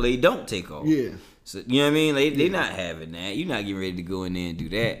 don't play, don't take off. Yeah. So you know what I mean? They not having that. You're not getting ready to go in there and do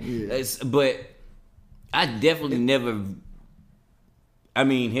that. Yeah. But I definitely never. I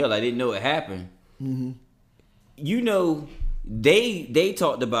mean, hell, I didn't know it happened. Mm-hmm. You know, they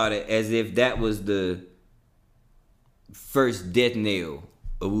talked about it as if that was the first death nail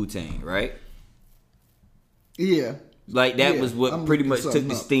of Wu-Tang, right? Yeah. Like that Yeah, was what I'm pretty looking much took something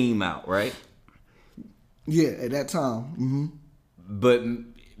the up. steam out, right? Yeah, at that time. Mm-hmm. But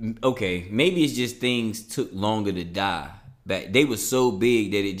okay, maybe it's just things took longer to die. That they were so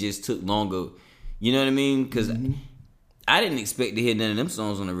big that it just took longer. You know what I mean? Because I didn't expect to hear none of them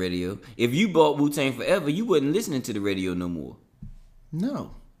songs on the radio. If you bought Wu-Tang Forever, you wasn't listening to the radio no more.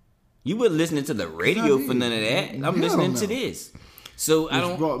 No. You wasn't listening to the radio for none of that. I'm Hell listening to no. this. So I Which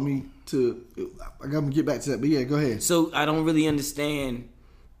don't. brought me to. I'm gonna get back to that, but yeah, go ahead. So I don't really understand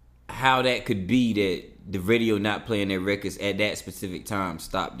how that could be that the radio not playing their records at that specific time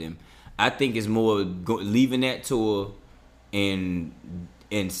stopped them. I think it's more leaving that tour and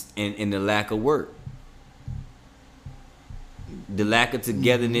the lack of work. the lack of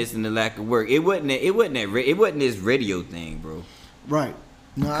togetherness and the lack of work. It wasn't this radio thing, bro. Right.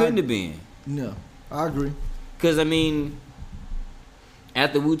 No, Couldn't have been. No, I agree. Cause I mean,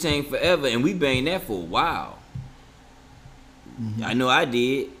 after Wu-Tang Forever, and we banged that for a while. Mm-hmm. I know I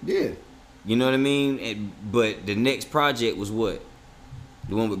did. Yeah. You know what I mean? But the next project was what?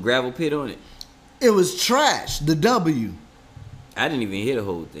 The one with Gravel Pit on it? It was trash. The W. I didn't even hear the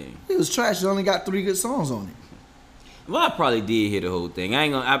whole thing. It was trash. It only got 3 good songs on it. Well, I probably did hear the whole thing.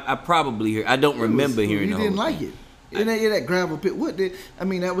 I probably heard. I don't remember hearing the whole thing. You didn't like it. It ain't that Gravel Pit. What did? I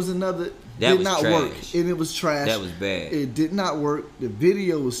mean, that was another. That did was not trash. work, and it was trash. That was bad. It did not work. The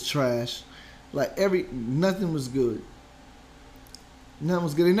video was trash. Like nothing was good. Nothing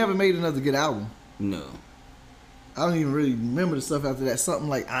was good. They never made another good album. No. I don't even really remember the stuff after that. Something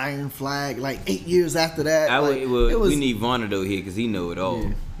like Iron Flag, like 8 years after that. We need Vonado here because he know it all.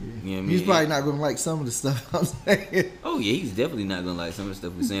 Yeah, You know what I mean? He's probably not going to like some of the stuff I'm saying. Oh yeah, he's definitely not gonna like some of the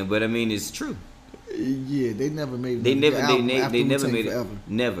stuff we're saying. But I mean, it's true. Yeah, they never made. They never made it. Forever.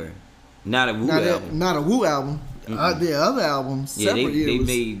 Never. Not a Wu album. Not a Wu album. The other albums. Yeah, they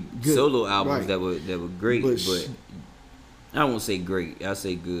made good. solo albums Right. that were great, but I won't say great. I'll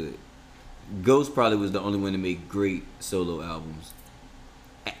say good. Ghost probably was the only one to make great solo albums.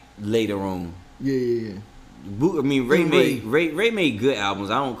 Later on. Yeah. I mean, Ray made good albums.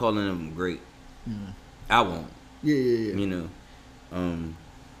 I don't call them great. I won't. Yeah. You know.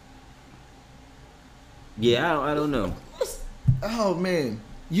 Yeah, I don't know. Oh man.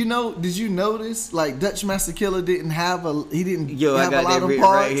 You know, did you notice like Dutch Master Killer didn't have a lot of parts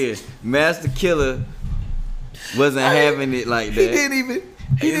right here. Master Killer wasn't having it like that.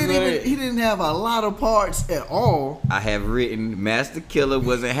 He didn't have a lot of parts at all. I have written Master Killer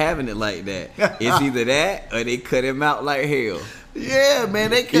wasn't having it like that. It's either that or they cut him out like hell. Yeah,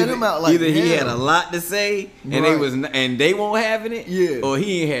 man, they cut him out like hell. Either he had a lot to say and they won't having it, yeah, or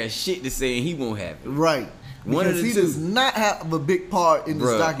he ain't had shit to say and he won't have it. Right. Because he does not have a big part in this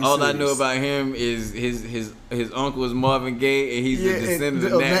docuseries. All I know about him is his uncle is Marvin Gaye and he's the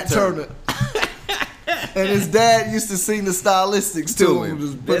descendant of Nat Turner. And his dad used to sing the stylistics to him,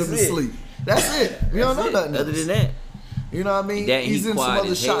 just put him to sleep. That's it. You don't know nothing other than that. You know what I mean? He's in some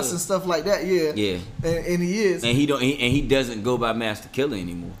other shots and stuff like that. Yeah. Yeah. And he is. And he doesn't go by Master Killer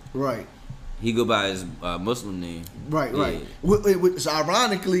anymore. Right. He go by his Muslim name. Right. Which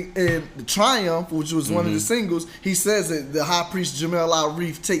ironically, in the Triumph, which was one of the singles, he says that the High Priest Jamel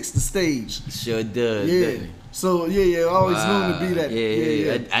Al-Reef takes the stage. Sure does. Yeah. So always known to be that.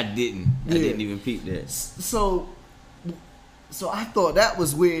 Yeah. I didn't even peep that. So I thought that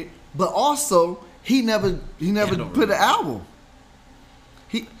was weird, but also he never put an album.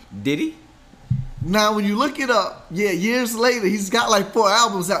 Did he? Now when you look it up, years later he's got like 4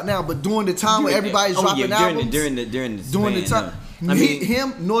 albums out now. But during the time when everybody's dropping albums, during the time, no. I mean,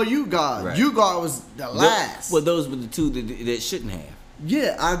 him nor U-God. Right. U-God was the last. Well, those were the two that shouldn't have.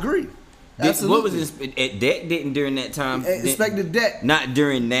 Yeah, I agree. Absolutely. What was Deck didn't during that time? Inspector Deck. Not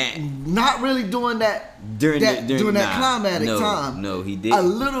during that. Not really during that. During that climatic time. No, he didn't. A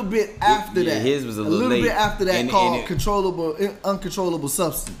little bit after that. His was a little late. Bit after that, called Uncontrollable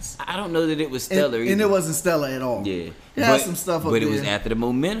Substance. I don't know that it was stellar either. And it wasn't stellar at all. Yeah. It had some stuff up there. But it was after the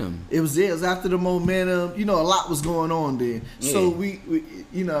momentum. It was after the momentum. You know, a lot was going on there. Yeah. So we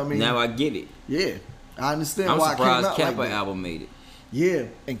you know what I mean? Now I get it. Yeah. I understand I'm why surprised it came out Kappa like that. album made it. Yeah,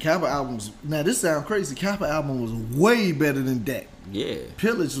 and Kappa albums. Now this sounds crazy. Kappa album was way better than Deck. Yeah,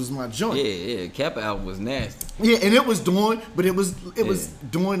 Pillage was my joint. Yeah. Kappa album was nasty. Yeah, and it was during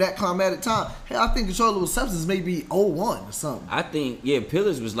that climatic time. Hey, I think Controllable Substance may be 01 or something. I think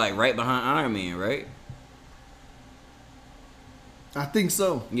Pillage was like right behind Iron Man, right? I think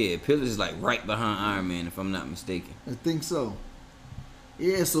so. Yeah, Pillage is like right behind Iron Man, if I'm not mistaken. I think so.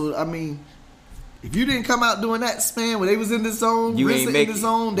 Yeah, so I mean, if you didn't come out doing that span when they was in the zone,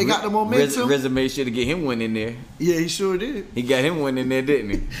 they got the momentum. RZA made sure to get him one in there. Yeah, he sure did. He got him one in there,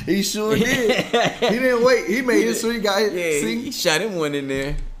 didn't he? He sure did. He didn't wait. He made it so he got it. Yeah, he shot him one in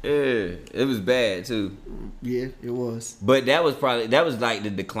there. Yeah, it was bad too. Yeah, it was. But that was like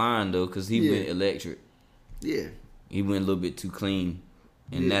the decline though, because he went electric. Yeah. He went a little bit too clean.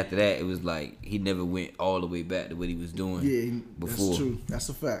 And after that, it was like he never went all the way back to what he was doing before. That's true. That's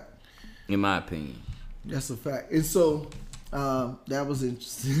a fact. In my opinion. That's a fact. And so, that was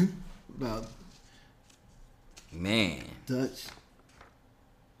interesting about Dutch.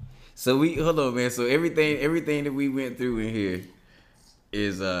 So hold on, man. So everything that we went through in here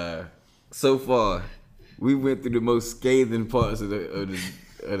is so far we went through the most scathing parts of the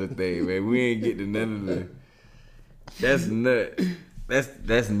thing, man. We ain't get to none of the. That's nut. That's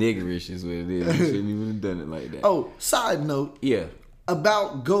niggerish is what it is. You shouldn't even have done it like that. Oh, side note. Yeah.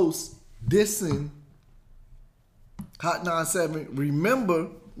 About Ghost dissing Hot 97. Remember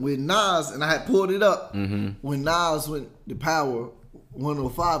when Nas, and I had pulled it up, when Nas went to Power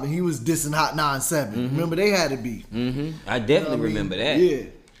 105 and he was dissing Hot 97. Remember they had it beat. I definitely remember that. Yeah.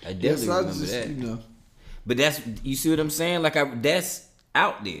 I definitely remember that. You know. But that's, you see what I'm saying? Like, that's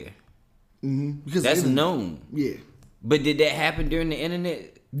out there. Because That's known. Yeah. But did that happen during the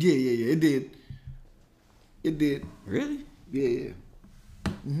internet? Yeah. It did. It did. Really? Yeah.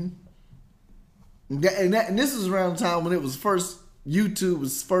 And this is around the time when it was first, YouTube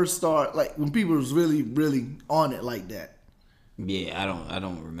was first start, like when people was really, really on it like that. Yeah, I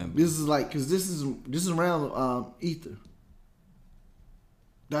don't remember. This is like, cause this is around Ether.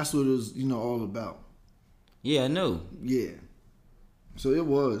 That's what it was, all about. Yeah, I know. Yeah. So it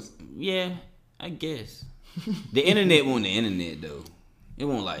was. Yeah, I guess. The internet won't the internet though. It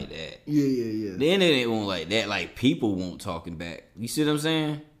won't like that. Yeah. The internet won't like that. Like, people won't talking back. You see what I'm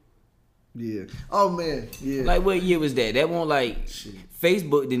saying? Yeah. Oh man. Yeah. Like, what year was that? That won't like.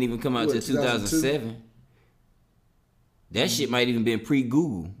 Facebook didn't even come out What, till 2007. That shit might even been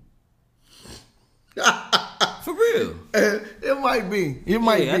pre-Google. For real. It might be. It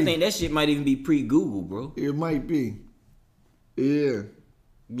might be. I think that shit might even be pre-Google, bro. It might be. Yeah. You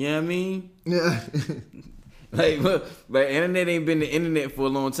know what I mean? Yeah. Like, but internet ain't been the internet for a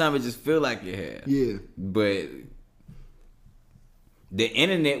long time. It just feel like it has. Yeah. But the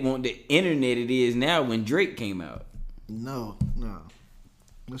internet won't the internet it is now when Drake came out. No.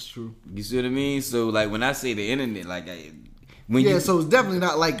 That's true. You see what I mean? So, like, when I say the internet, like, so it's definitely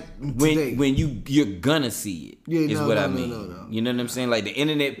not like today. when you're gonna see it. Yeah, is no, what no, I no, mean. no. You know what I'm saying? Like, the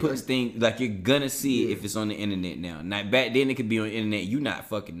internet puts things like you're gonna see it if it's on the internet now. Now, back then it could be on the internet, you not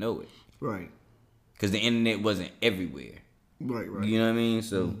fucking know it. Right. Because the internet wasn't everywhere. Right. You know what I mean?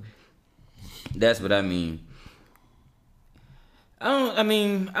 So that's what I mean.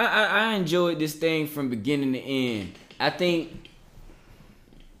 I enjoyed this thing from beginning to end. I think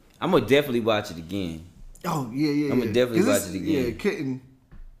I'm gonna definitely watch it again. Oh yeah. I'm gonna definitely watch it again. Yeah,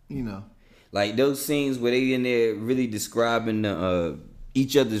 couldn't. Like those scenes where they in there really describing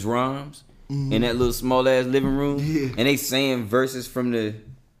each other's rhymes in that little small ass living room, and they saying verses from the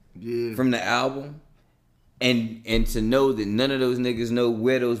album. And to know that none of those niggas know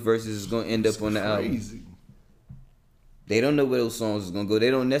where those verses is gonna end up on the album. They don't know where those songs is gonna go.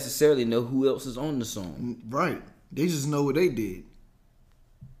 They don't necessarily know who else is on the song. Right. They just know what they did.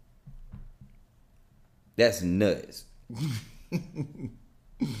 That's nuts.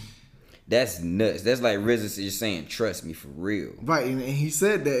 That's nuts. That's like RZA just saying, "Trust me for real." Right, and he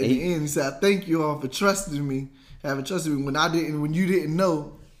said that in the end. He said, "I thank you all for trusting me, having trusted me when you didn't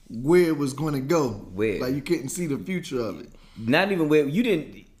know where it was going to go. Where? Like you couldn't see the future of it. Not even where you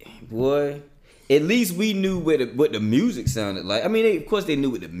didn't, boy. At least we knew what the music sounded like. I mean, of course they knew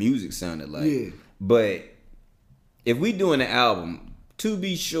what the music sounded like. Yeah. But if we doing an album, to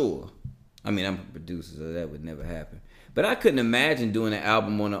be sure, I mean, I'm a producer, so that would never happen. But I couldn't imagine doing an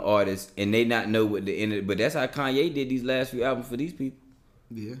album on an artist and they not know what the end of. But that's how Kanye did these last few albums for these people.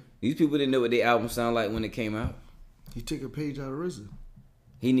 Yeah. These people didn't know what their album sounded like when it came out. He took a page out of RZA.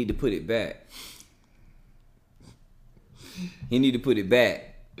 He need to put it back. He need to put it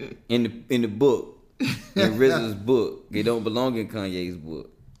back in the book, in RZA's book. It don't belong in Kanye's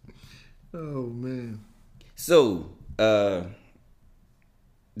book. Oh man. So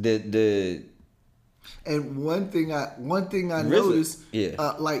the and one thing I RZA, noticed, yeah.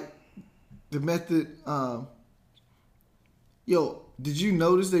 Like the method. Yo, did you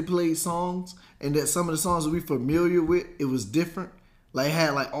notice they played songs and that some of the songs that we familiar with, it was different? Like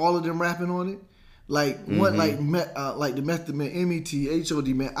had like all of them rapping on it. Like one like the Method Man, MET, HOD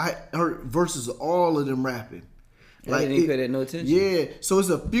man. I heard verses of all of them rapping. Like, didn't pay that no attention. Yeah, so it's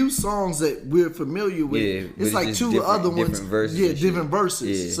a few songs that we're familiar with. Yeah, it's like two other ones. Different verses. Yeah, different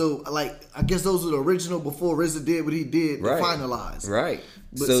verses. Yeah. So like I guess those are the original before RZA did what he did to finalize. Right.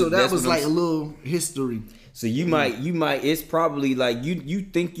 But so that was like a little history. So you might it's probably like you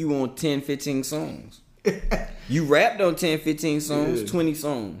think you on 10, 15 songs. You rapped on 10, 15 songs, 20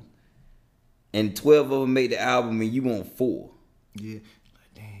 songs. And 12 of them made the album and you on 4. Yeah.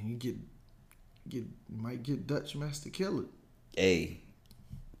 Like, damn, you might get Dutch Master Killer. Hey.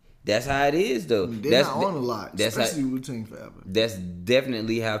 That's how it is though. I mean, they're not on a lot, especially Wu-Tang Forever. That's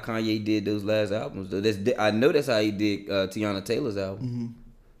definitely how Kanye did those last albums though. I know that's how he did Tiana Taylor's album.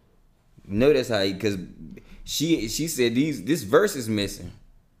 Know that's how because she said this verse is missing.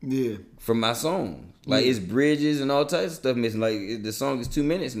 Yeah. From my song. Like it's bridges and all types of stuff missing. Like the song is 2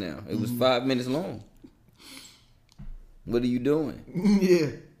 minutes now. It was 5 minutes long. What are you doing? Yeah.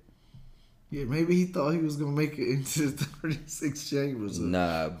 Yeah, maybe he thought he was gonna make it into 36 chambers.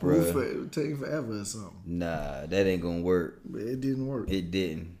 Nah, bro. It would take forever or something. Nah, that ain't gonna work. But it didn't work. It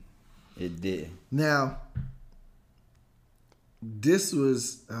didn't. It didn't. Now, this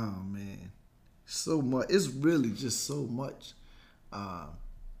was, oh man, so much. It's really just so much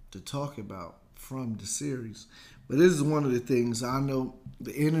to talk about from the series. But this is one of the things I know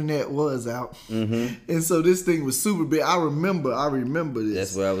the internet was out. Mm-hmm. And so this thing was super big. I remember this.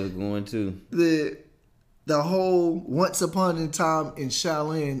 That's where I was going to. The whole Once Upon a Time in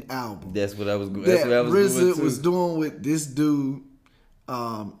Shaolin album. That's what I was going. That That's what I was going RZA to. was doing with this dude,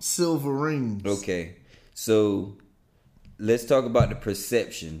 Silver Rings. Okay, so let's talk about the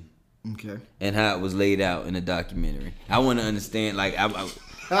perception. Okay. And how it was laid out in the documentary. I want to understand, like,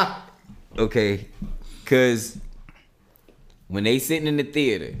 okay, because when they sitting in the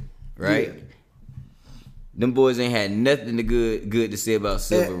theater, right? Yeah. Them boys ain't had nothing good to say about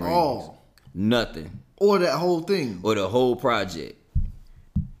Silver Rings. At all. Nothing. Or that whole thing. Or the whole project.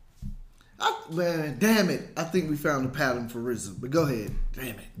 Man, damn it. I think we found a pattern for RZA. But go ahead.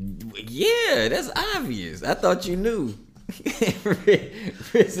 Damn it. Yeah, that's obvious. I thought you knew.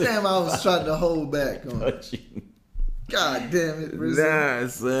 Damn, I was trying to hold back on it. God damn it, RZA. Nah,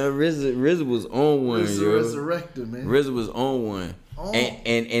 son. RZA was on one, RZA resurrected, man. RZA was on one.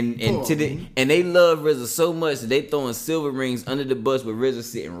 And they love RZA so much that they throwing Silver Rings under the bus with RZA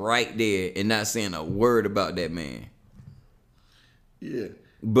sitting right there and not saying a word about that man. Yeah.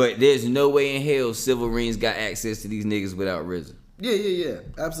 But there's no way in hell Silver Rings got access to these niggas without RZA. Yeah.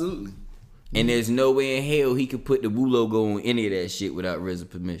 Absolutely. And there's no way in hell he could put the Wu logo on any of that shit without RZA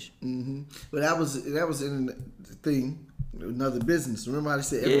permission. Mm-hmm. But that was in the thing, another business. Remember how they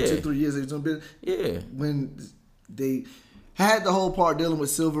said every 2-3 years they was doing business? Yeah. When they had the whole part dealing with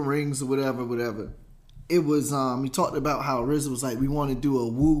Silver Rings or whatever. It was he talked about how RZA was like, we want to do a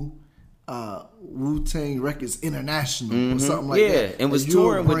Wu-Tang Records International or something like that. Yeah, and was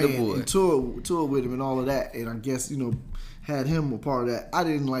touring with the boy. And tour with him and all of that. And I guess, had him a part of that. I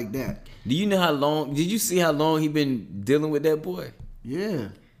didn't like that. Do you know how long? Did you see how long he been dealing with that boy? Yeah.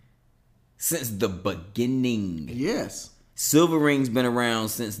 Since the beginning. Yes. Silver Rings been around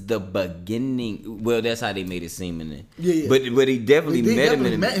since the beginning. Well, that's how they made it seem in there. Yeah. But he definitely met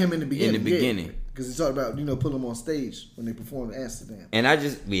him in the beginning. Because he talked about put him on stage when they performed in Amsterdam. And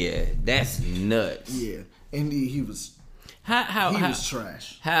that's nuts. Yeah, and he was he was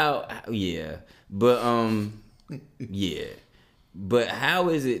trash. But how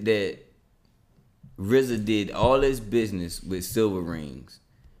is it that RZA did all this business with Silver Rings,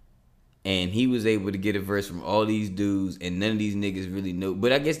 and he was able to get a verse from all these dudes, and none of these niggas really know?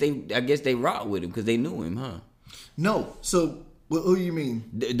 But I guess they rocked with him because they knew him, huh? No, so who you mean?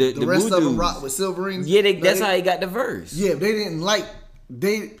 The rest of them dudes rocked with Silver Rings. Yeah, that's how he got the verse. Yeah, they didn't like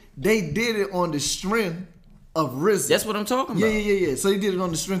they did it on the strength of RZA. That's what I'm talking about. Yeah. So he did it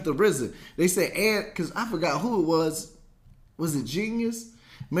on the strength of RZA. They said, and because I forgot who it was. Was it Genius?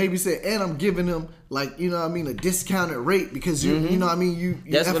 Maybe said, and I'm giving him a discounted rate because you know what I mean, you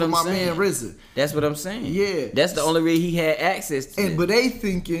that's F what with I'm my saying. man RZA. That's what I'm saying. Yeah. That's the only way he had access to it. But they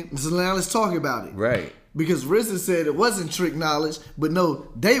thinking, so now let's talk about it. Right. Because RZA said it wasn't trick knowledge, but no,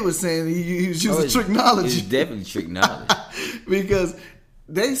 they were saying he was using trick knowledge. It's definitely trick knowledge. Because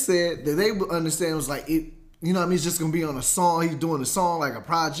they said that they would understand it was like it, you know what I mean, it's just gonna be on a song. He's doing a song like a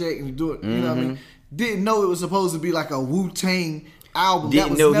project and he do it, you know what I mean? Didn't know it was supposed to be like a Wu-Tang album. That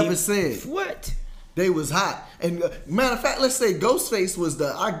was never said. What? They was hot. And matter of fact, let's say Ghostface was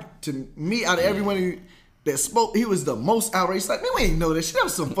to me out of everyone that spoke, he was the most outraged. Like, man, we ain't know that shit. That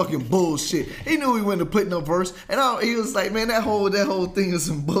was some fucking bullshit. He knew he wouldn't have put no verse. And he was like, man, that whole thing is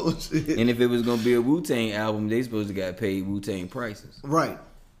some bullshit. And if it was gonna be a Wu-Tang album, they supposed to got paid Wu-Tang prices. Right.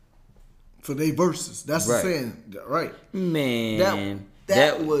 For their verses. That's the saying. Right. Man.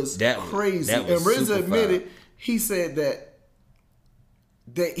 That was crazy. That was and RZA admitted, he said that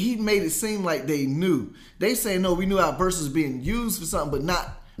he made it seem like they knew. They say, no, we knew our verses being used for something, but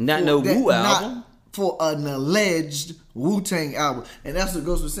not no Wu album. Not for an alleged Wu-Tang album. And that's what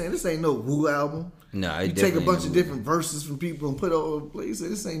Ghost was saying. This ain't no Wu album. No, you take a bunch of different verses from people and put it over the place.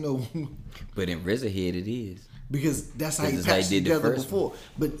 This ain't no Wu. But in RZA head it is. Because that's how he patched together before.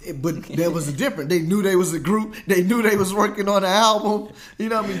 But there was a difference. They knew they was a group. They knew they was working on an album. You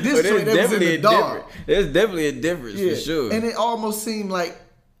know what I mean? This joint, they was in the dark. There's definitely a difference for sure. And it almost seemed like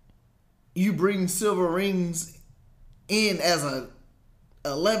you bring Silver Rings in as a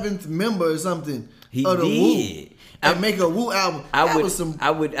 11th member or something of the Wu. And make a Wu album. I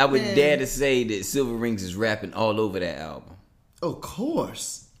would dare to say that Silver Rings is rapping all over that album. Of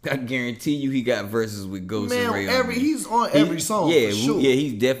course. I guarantee you he got verses with Ghost and Ray. He's on every song. Yeah, for sure. yeah,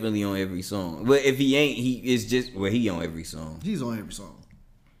 he's definitely on every song. But if he ain't, he on every song. He's on every song.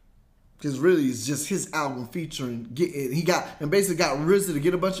 Because really, it's just his album featuring. He basically got RZA to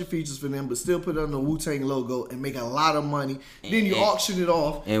get a bunch of features for them, but still put it on the Wu-Tang logo and make a lot of money. Then you auction it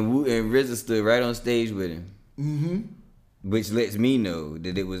off. And RZA stood right on stage with him. Mm-hmm. Which lets me know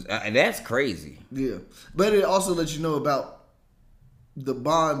that it was. That's crazy. Yeah. But it also lets you know about the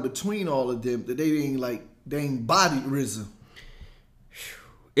bond between all of them, that they ain't bodied RZA.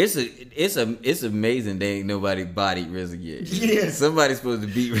 It's amazing they ain't nobody bodied RZA yet. Yeah, somebody's supposed to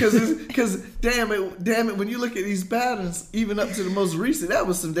beat RZA. Because damn it, when you look at these patterns, even up to the most recent, that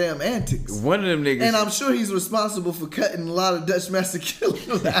was some damn antics. One of them niggas, and I'm sure he's responsible for cutting a lot of Dutch Master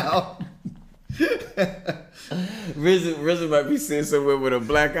Killers out. RZA might be sitting somewhere with a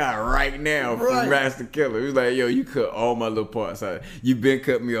black eye right now from Master Killer. He's like, yo, you cut all my little parts out. You been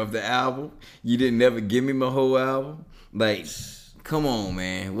cut me off the album. You didn't never give me my whole album. Like, come on,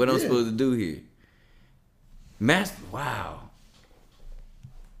 man. What I'm supposed to do here? Master, wow.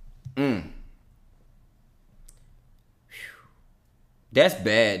 That's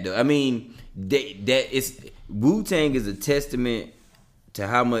bad, though. I mean, Wu-Tang is a testament to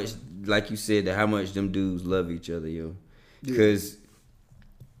how much, like you said, to how much them dudes love each other, yo. Because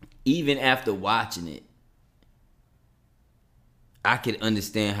even after watching it, I could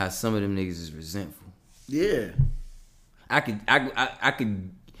understand how some of them niggas is resentful. Yeah. I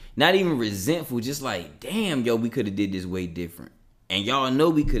could not even resentful, just like, damn, yo, we could have did this way different. And y'all know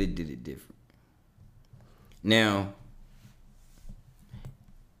we could have did it different. Now,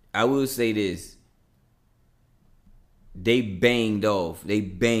 I will say this. They banged off. They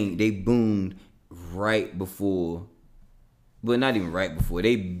boomed right before, but not even right before.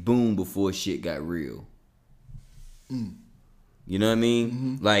 They boomed before shit got real. You know what I mean?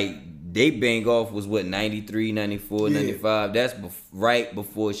 Mm-hmm. Like, they bang off was what, 93, 94, 95. That's right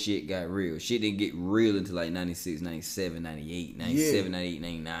before shit got real. Shit didn't get real until like 96, 97, 98, 97, 98,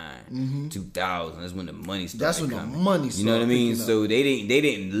 99, 2000. That's when the money started. That's when coming. The money started. You know what I mean? So they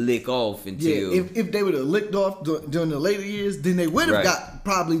didn't lick off until. Yeah, if they would have licked off during the later years, then they would have got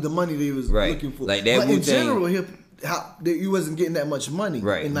probably the money they was looking for. Like that. But in general, you wasn't getting that much money.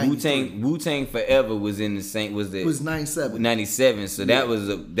 Right. In Wu-Tang Forever was in the same. Was 97. 97. So that was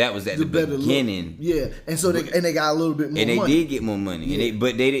at the beginning. Yeah. And so they got a little bit more money. And they did get more money. Yeah.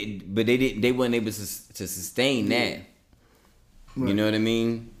 They weren't able to sustain that. Right. You know what I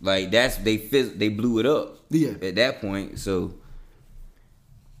mean? Like they blew it up. Yeah. At that point. So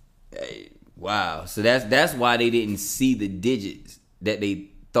wow. So that's why they didn't see the digits that they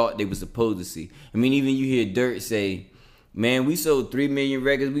thought they were supposed to see. I mean, even you hear Dirt say, man, we sold 3 million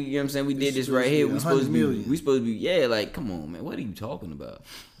records. You know what I'm saying? We did this right here. We supposed to be, yeah, like, come on, man. What are you talking about?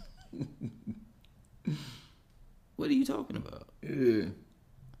 What are you talking about? Yeah.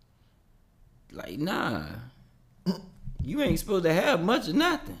 Like, nah. You ain't supposed to have much of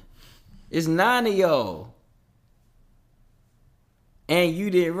nothing. It's 9 of y'all. And you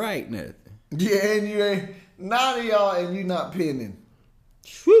didn't write nothing. Yeah, and you ain't 9 of y'all and you not penning.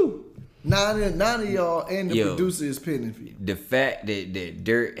 Whew. 9 of y'all and the producer is penning for you. The fact that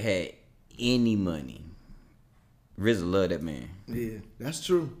Dirt had any money, RZA loved that man. Yeah, that's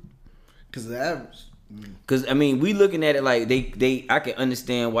true. Because the average. Because I mean, we looking at it like I can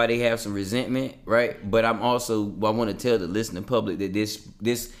understand why they have some resentment, right? But I want to tell the listening public that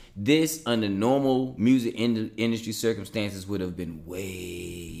this under normal music industry circumstances would have been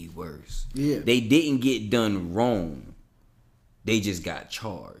way worse. Yeah, they didn't get done wrong. They just got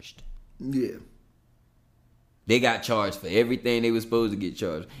charged. Yeah. They got charged for everything they were supposed to get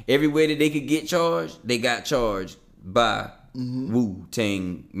charged. Every way that they could get charged, they got charged by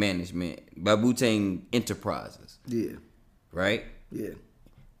Wu-Tang management, by Wu-Tang Enterprises. Yeah. Right? Yeah.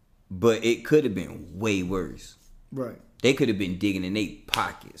 But it could have been way worse. Right. They could have been digging in their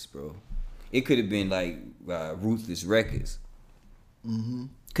pockets, bro. It could have been like Ruthless Records. Mm-hmm.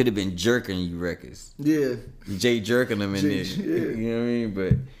 Could have been Jerking You Records. Yeah. Jay jerking them in there. Yeah. You know what I mean?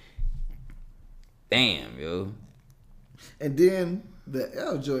 But damn, yo. And then the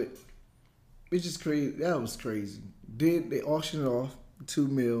L joint, it just crazy. That was crazy. Then they auctioned it off $2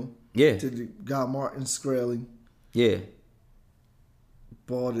 million. Yeah. To the guy Martin Shkreli. Yeah.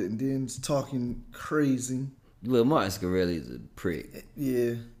 Bought it and then it's talking crazy. Well, Martin Shkreli is a prick.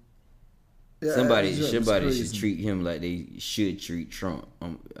 Yeah. Yeah, somebody should treat him like they should treat Trump.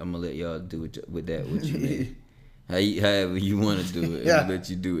 I'm gonna let y'all do it with that what you mean. However you want to do it, I'm gonna let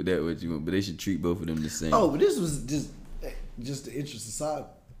you do it that what you want. But they should treat both of them the same. Oh, but this was just the interesting side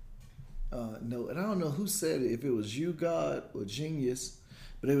note, and I don't know who said it, if it was You God or Genius,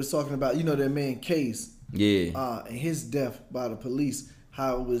 but they was talking about that man Case. Yeah. And his death by the police.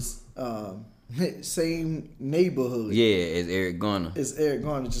 How it was same neighborhood. Yeah, as Eric Garner. It's Eric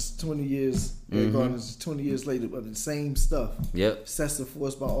Garner, just 20 years. Eric Garner's just 20 years later, but the same stuff. Yep. Excessive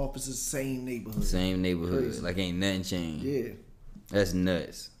force by officers, same neighborhood. Same neighborhood. Crazy. Like ain't nothing changed. Yeah. That's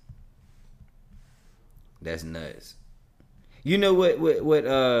nuts. That's nuts. You know what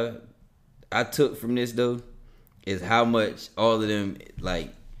I took from this though is how much all of them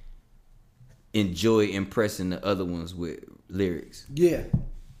like enjoy impressing the other ones with lyrics. Yeah.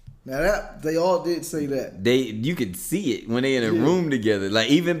 Now that they all did say that. You could see it when they in a room together. Like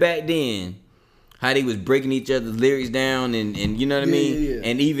even back then, how they was breaking each other's lyrics down and you know what I mean? Yeah.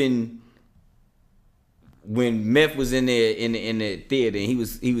 And even when Meth was in there in the theater and he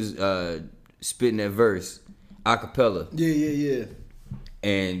was spitting that verse a cappella. Yeah.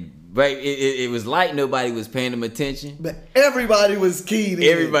 And right, it was like nobody was paying him attention. But everybody was keyed in.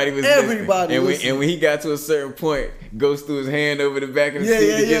 Everybody was listening. And when he got to a certain point, goes through his hand over the back of the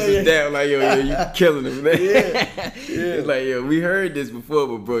seat and gets him down like, yo, you killing him. It's like, yo, we heard this before,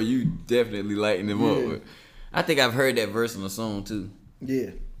 but bro, you definitely lighting him up. But I think I've heard that verse on a song too.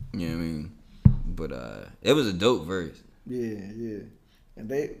 Yeah. You know what I mean? But it was a dope verse. Yeah.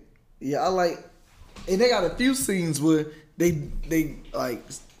 And I like, and they got a few scenes where they like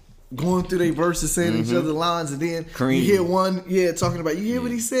going through their verses, saying each other lines, and then you hear one, talking about, you hear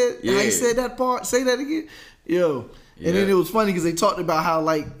what he said? Yeah. How he said that part? Say that again? Yo. And then it was funny because they talked about how,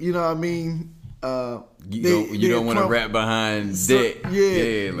 like, you know what I mean? You don't want to rap behind deck.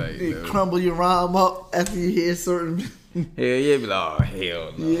 Yeah. Like, they crumble your rhyme up after you hear certain. Hell yeah, be like, oh,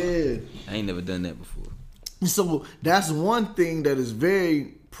 hell no. Yeah. I ain't never done that before. So that's one thing that is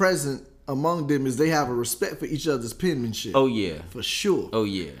very present among them is they have a respect for each other's penmanship. Oh, yeah. For sure. Oh,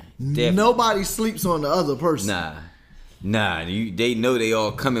 yeah. Definitely. Nobody sleeps on the other person. Nah. They know they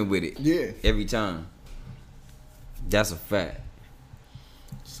all coming with it. Yeah. Every time. That's a fact.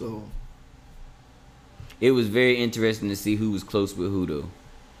 So. It was very interesting to see who was close with who, though.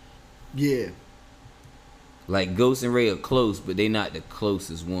 Yeah. Like, Ghost and Ray are close, but they not the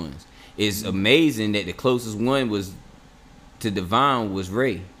closest ones. It's amazing that the closest one was to Divine was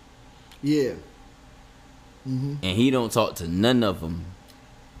Ray. Yeah. And he don't talk to none of them.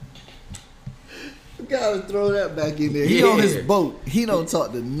 You gotta throw that back in there. He on his boat. He don't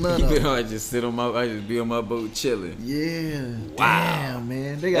talk to none of them. I just be on my boat chilling. Yeah. Wow. Damn,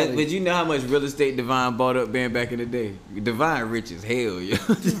 man. But you know how much real estate Divine bought up being back in the day? Divine rich as hell, yo.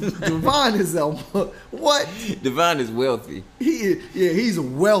 Divine is what? Divine is wealthy. He's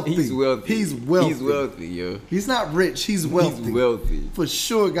wealthy. He's wealthy. He's wealthy, yo. He's not rich. He's wealthy. He's wealthy. For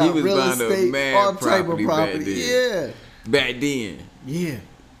sure. Got real estate, all type of property. Yeah. Back then. Yeah.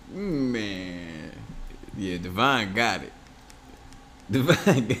 Man. Yeah, Divine got it.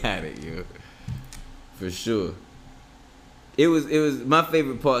 Divine got it, yo. For sure. It was my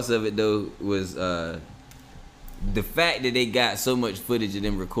favorite parts of it though was the fact that they got so much footage of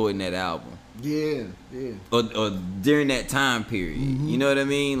them recording that album. Yeah. Or during that time period. You know what I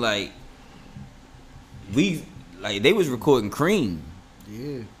mean? Like they was recording Cream.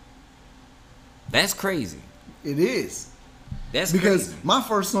 Yeah. That's crazy. It is. That's because crazy. My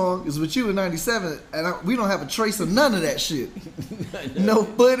first song is with you in '97, and we don't have a trace of none of that shit. No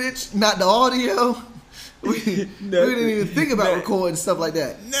footage, not the audio. We didn't even think about recording stuff like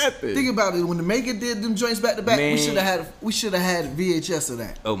that. Nothing. Think about it. When the Maker did them joints back to back, we should have had VHS of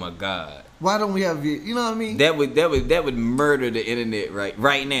that. Oh my God. Why don't we have VHS? You know what I mean? That would murder the internet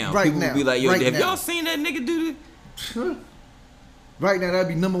right now. People would be like, yo, have y'all seen that nigga do this? Right now, that'd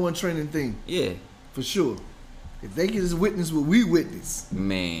be #1 trending thing. Yeah. For sure. If they can just witness what we witness.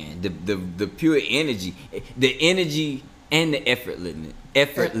 Man, the pure energy. The energy and the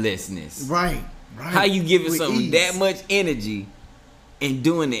effortlessness. Right. How you giving something ease. that much energy and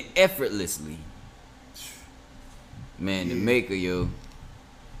doing it effortlessly? Man, the Maker, yo.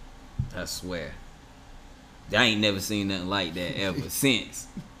 I swear. I ain't never seen nothing like that ever. Since.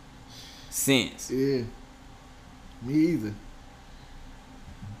 Yeah. Me either.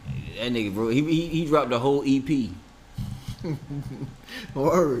 That nigga, bro, he dropped the whole EP.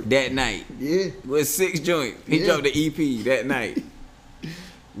 Word. That night. Yeah. With 6 joints. He dropped the EP that night.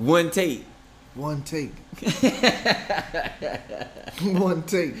 One take. One take. One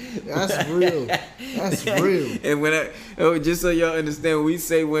take. That's real. That's real. And when just so y'all understand, when we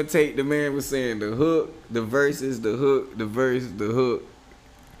say one take, the man was saying the hook, the verses, the hook, the verse, the hook.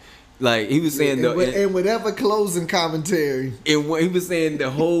 Like he was saying and whatever closing commentary. He was saying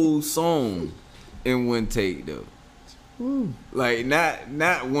the whole song in one take though. Ooh. Like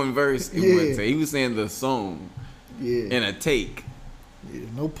not one verse in one take. He was saying the song in a take. Yeah,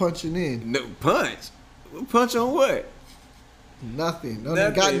 no punching in. No punch. Punch on what? Nothing. No,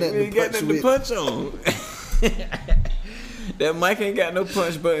 Nothing. got nothing, We ain't got nothing to punch on. That mic ain't got no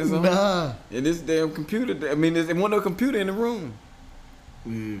punch buttons on. Nah. And this damn computer, I mean, there wasn't no computer in the room.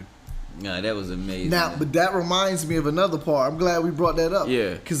 Yeah. Nah, that was amazing. Now, but that reminds me of another part. I'm glad we brought that up.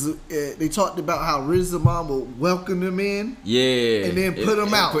 Yeah. Because they talked about how RZA mama welcomed them in. Yeah. And then put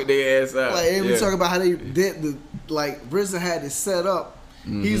them out. Put their ass out. Like, and we talk about how they did like, RZA had it set up.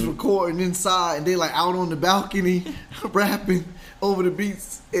 Mm-hmm. He's recording inside, and they like out on the balcony rapping over the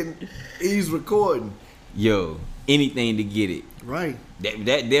beats, and he's recording. Yo, anything to get it. Right. That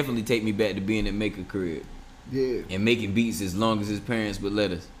definitely take me back to being at Maker crib. Yeah. And making beats as long as his parents would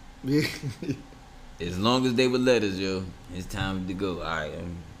let us. Yeah. As long as they would let us, yo. It's time to go. All right,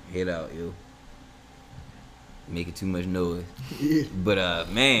 head out, yo. Making too much noise. Yeah.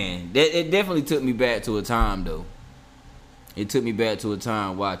 But man, it definitely took me back to a time though. It took me back to a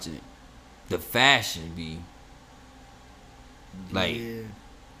time watching it. The fashion be like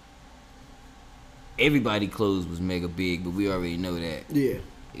everybody clothes was mega big, but we already know that. Yeah.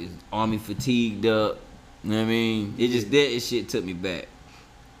 It's army fatigued up. You know what I mean? It just that shit took me back.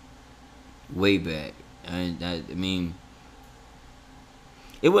 Way back. I mean,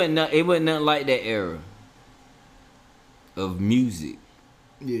 it wasn't nothing like that era of music.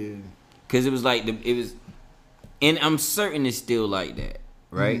 Yeah. Cause it was like and I'm certain it's still like that,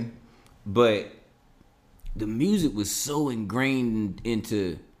 right? Mm-hmm. But the music was so ingrained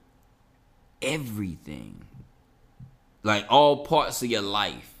into everything, like all parts of your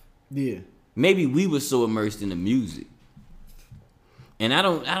life. Yeah. Maybe we were so immersed in the music, and I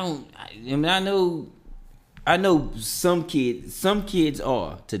know some kids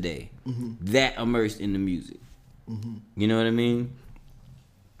are today that immersed in the music. Mm-hmm. You know what I mean?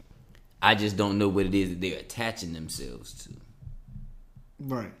 I just don't know what it is that they're attaching themselves to.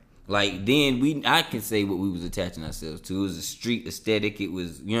 Right. Like then I can say what we was attaching ourselves to. It was a street aesthetic. It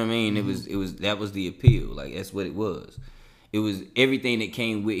was, you know what I mean? Mm-hmm. It was that was the appeal. Like that's what it was. It was everything that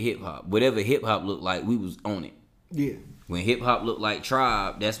came with hip hop. Whatever hip hop looked like, we was on it. Yeah. When hip hop looked like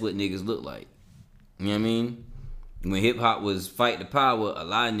Tribe, that's what niggas looked like. You know what I mean? When hip hop was fight the power, a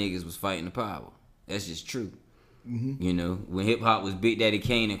lot of niggas was fighting the power. That's just true. Mm-hmm. You know, when hip hop was Big Daddy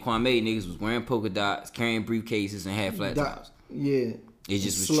Kane and Kwame, niggas was wearing polka dots, carrying briefcases, and had flat tops. Yeah. It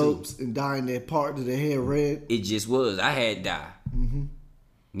just was slopes true. And dyeing their part of their hair red. It just was. I had dye. Mm-hmm.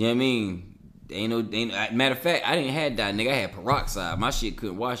 You know what I mean? Matter of fact, I didn't have dye, nigga. I had peroxide. My shit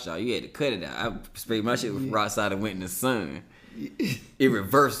couldn't wash out. You had to cut it out. I sprayed my shit with peroxide and went in the sun.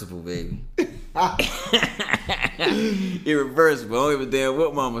 Irreversible, baby. Irreversible. I don't give a damn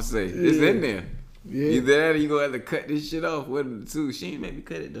what mama say. It's in there. Yeah. Either that or you gonna have to cut this shit off. What the two? She ain't make me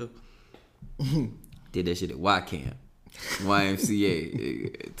cut it though. Did that shit at Y Camp,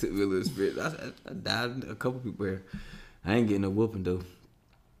 YMCA. It took me a little spirit. I died a couple people here. I ain't getting no whooping though.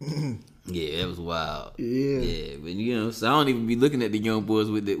 Yeah, it was wild. Yeah, but you know, so I don't even be looking at the young boys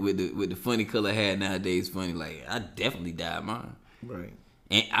with the funny color hair nowadays. Funny, like I definitely dyed mine. Right.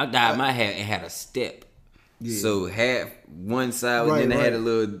 And I dyed my hair and had a step. Yeah. So half one side, and then I had a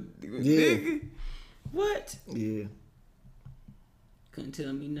little. Yeah. What? Yeah. Couldn't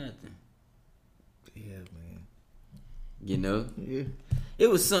tell me nothing. Yeah, man. You know? Yeah. It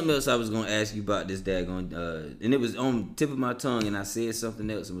was something else I was gonna ask you about this daggone, and it was on the tip of my tongue, and I said something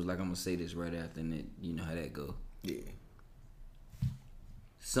else and was like, I'm gonna say this right after, and then you know how that go. Yeah.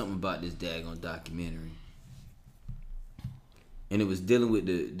 Something about this daggone documentary, and it was dealing with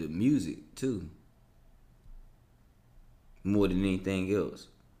the music too, more than anything else.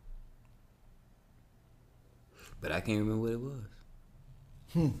 But I can't remember what it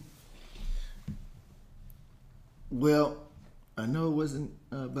was. Well, I know it wasn't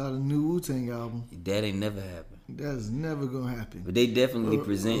about a new Wu-Tang album. That ain't never happened. That's never gonna happen. But they definitely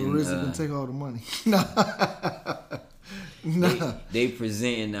presenting. RZA can take all the money. Nah. They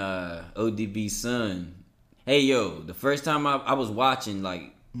presenting ODB's son. Hey yo, the first time I was watching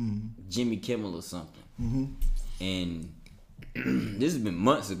like Jimmy Kimmel or something, and this has been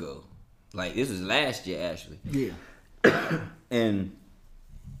months ago. Like this was last year actually. Yeah. And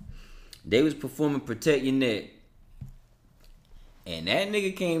they was performing Protect Your Neck. And that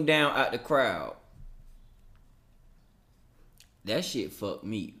nigga came down out the crowd. That shit fucked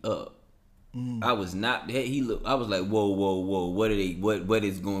me up. I was not. I was like, whoa, whoa, whoa. What are they? What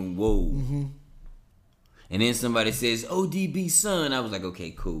is going? Whoa. And then somebody says ODB's son. I was like,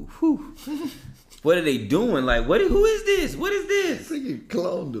 okay, cool. Whew. What are they doing? Like, who is this? What is this? I think he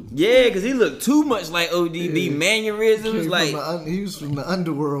cloned him. Yeah, because he looked too much like ODB. Mannerisms, like he was from the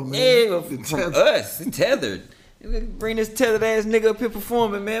underworld, man. Yeah, from us, tethered. Bring this tethered ass nigga up here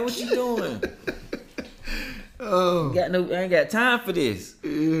performing, man. What you doing? I ain't got time for this.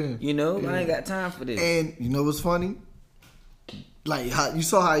 Yeah. You know, I ain't got time for this. And you know what's funny? Like how you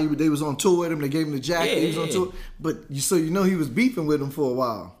saw how they was on tour with him. They gave him the jacket. He was on tour, but you know he was beefing with him for a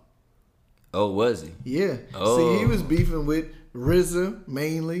while. Oh, was he? Yeah. Oh. See, he was beefing with RZA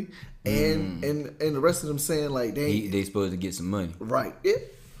mainly, and the rest of them saying like they supposed to get some money. Right. Yeah.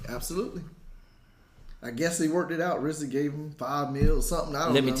 Absolutely. I guess they worked it out. RZA gave him $5 million or something. I don't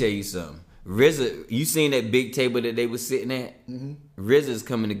know. Let me tell you something. RZA, you seen that big table that they was sitting at? Mm-hmm. RZA's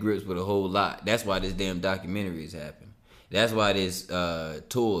coming to grips with a whole lot. That's why this damn documentary is happening. That's why this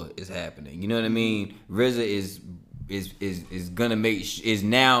tour is happening. You know what I mean? RZA is gonna is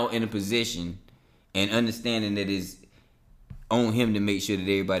now in a position and understanding that is on him to make sure that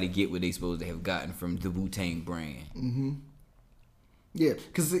everybody get what they supposed to have gotten from the Wu-Tang brand. Mm-hmm. Yeah,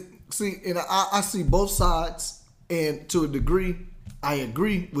 because see, and I see both sides, and to a degree, I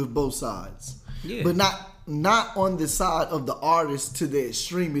agree with both sides. Yeah. But not on the side of the artist to the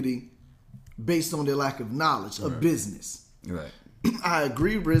extremity based on their lack of knowledge of business. Right. I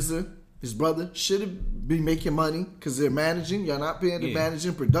agree RZA, his brother, should have been making money because they're managing. Y'all not paying the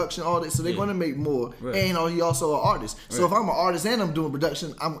managing, production, all that. So they're going to make more. Right. And he also an artist. Right. So if I'm an artist and I'm doing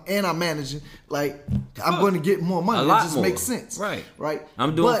production I'm managing, like I'm going to get more money. It just makes sense. Right. Right.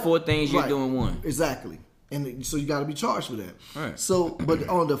 I'm doing 4 things, you're doing 1. Exactly. And so you got to be charged for that. Right. So, but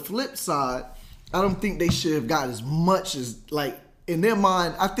on the flip side, I don't think they should have got as much as, like, in their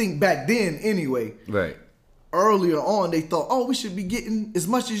mind, I think back then anyway. Right. Earlier on, they thought, oh, we should be getting as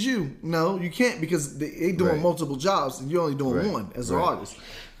much as you. No, you can't because they doing multiple jobs and you're only doing one as an artist.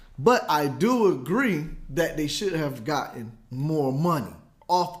 But I do agree that they should have gotten more money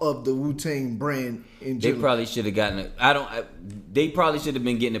off of the Wu-Tang brand in general. They probably should have gotten they probably should have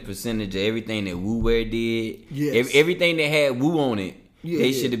been getting a percentage of everything that Wu Wear did. Yes. Everything that had Wu on it,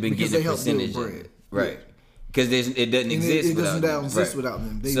 they should have been getting a percentage of it. Right. Because it doesn't exist without them. Without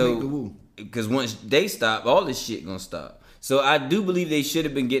them. They make the Wu. Because once they stop, all this shit gonna stop. So I do believe they should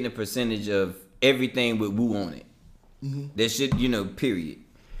have been getting a percentage of everything with Wu on it. Mm-hmm. That should, period.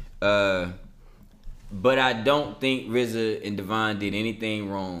 But I don't think RZA and Divine did anything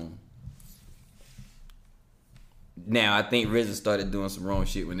wrong. Now I think RZA started doing some wrong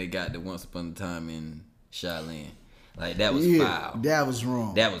shit when they got to Once Upon a Time in Shaolin. Like that was foul. That was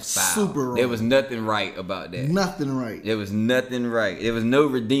wrong. That was foul. Super wrong. There was nothing right about that. Nothing right. There was nothing right. There was no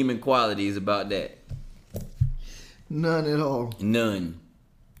redeeming qualities about that. None at all. None.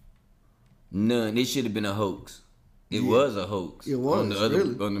 It should have been a hoax. It was a hoax. It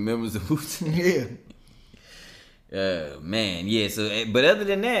was on the members of Wu-Tang. Yeah. Man, yeah. So, but other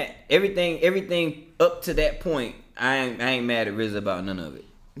than that, everything up to that point, I ain't mad at RZA about none of it.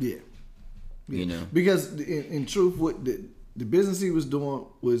 Yeah. You know, because in truth, what the business he was doing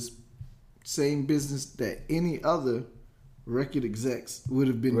was same business that any other record execs would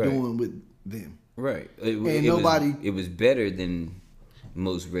have been doing with them. Right. It was better than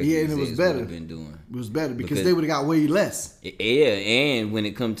most record execs and it was better. Would have been doing. It was better because they would have got way less. Yeah, and when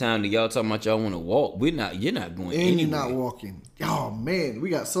it come time to y'all talking about y'all want to walk, you're not going anywhere. You're not walking. Oh man, we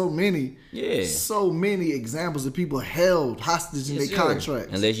got so many examples of people held hostage in their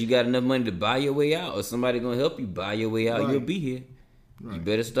contracts. Unless you got enough money to buy your way out, or somebody gonna help you buy your way out, you'll be here. Right. You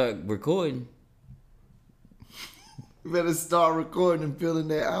better start recording. You better start recording and filling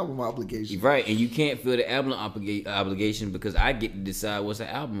that album obligation. Right, and you can't fill the album obligation because I get to decide what's an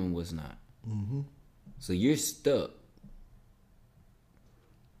album and what's not. Mm-hmm. So you're stuck.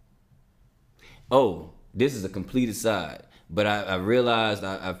 Oh, this is a complete aside. But I realized,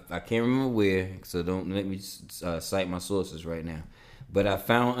 I can't remember where, so don't let me cite my sources right now. But I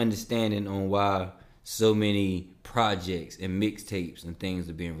found understanding on why so many projects and mixtapes and things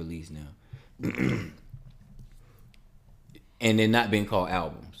are being released now. And they're not being called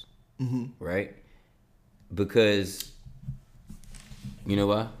albums, right? Because, you know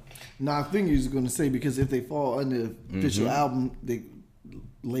why? No, I think you was going to say because if they fall under official album, the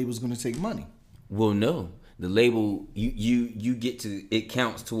label's going to take money. Well, no. The label, you get to, it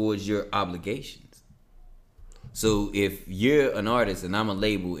counts towards your obligations. So if you're an artist and I'm a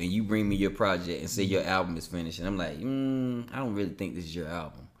label and you bring me your project and say your album is finished, and I'm like, I don't really think this is your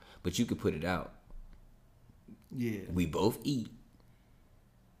album, but you could put it out. Yeah. We both eat.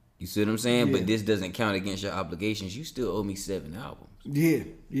 You see what I'm saying? Yeah. But this doesn't count against your obligations. You still owe me 7 albums.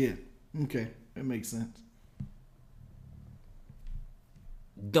 Yeah. Okay. That makes sense.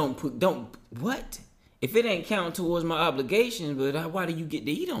 What? If it ain't counting towards my obligations, but why do you get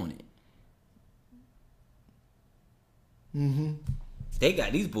to eat on it? They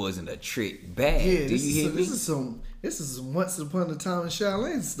got these boys in a trick bag. Yeah, Do you hear me? This is some Once Upon a Time in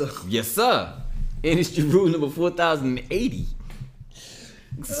Shaolin stuff. Yes, sir. Industry rule number 4080.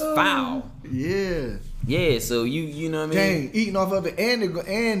 It's foul. Yeah. Yeah, so you know what I mean? Dang, eating off of it, and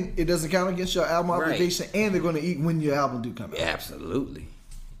it doesn't count against your album obligation, and they're gonna eat when your album do come out. Absolutely.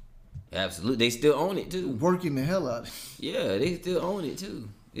 They still own it too. Working the hell out of it. Yeah, they still own it too.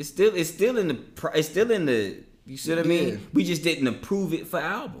 It's still in the. You see what I mean? Yeah. We just didn't approve it for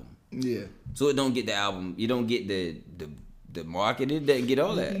album, Yeah. so it don't get the album. You don't get the market. It doesn't get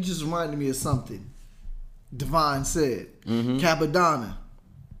all You that. just reminded me of something Divine said. Capadonna.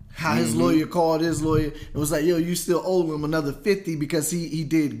 How his lawyer called his lawyer. It was like, yo, you still owe him another 50 because he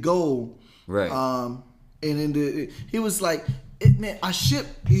did gold. Right. And then he was like, man,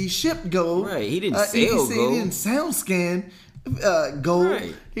 he shipped gold. Right. He didn't He sell said gold. He didn't sound scan gold.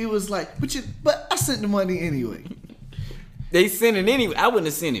 Right. He was like, but I sent the money anyway. They sent it anyway. I wouldn't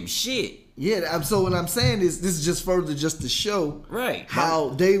have sent him shit. Yeah. So what I'm saying is, this is just further just to show Right. how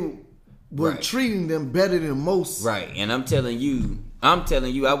they were Right. treating them better than most. Right. And I'm telling you, I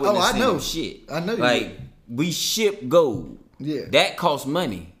wouldn't have sent him shit. I know you Like, would. we ship gold. Yeah. That costs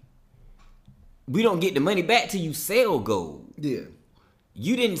money. We don't get the money back till you sell gold. Yeah.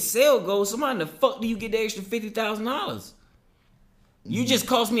 You didn't sell gold, so why in the fuck do you get the extra $50,000? You just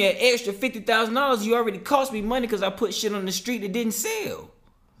cost me an extra $50,000. You already cost me money because I put shit on the street that didn't sell.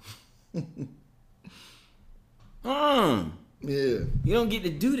 Yeah. You don't get to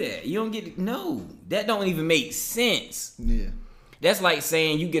do that. You don't get to, no. That don't even make sense. Yeah. That's like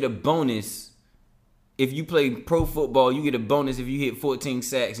saying you get a bonus if you play pro football. You get a bonus if you hit 14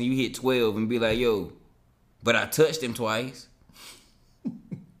 sacks and you hit 12 and be like, yo, but I touched him twice.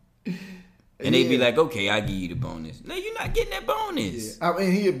 And they'd be like, okay, I give you the bonus. No, you're not getting that bonus. I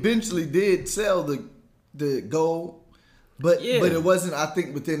mean, he eventually did sell the gold, but Yeah. it wasn't. I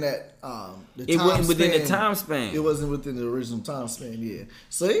think within that It wasn't within the time span. It wasn't within the original time span. Yeah.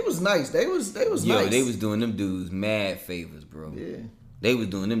 So it was nice. They was Yo, nice. they was doing them dudes mad favors, bro. Yeah. They was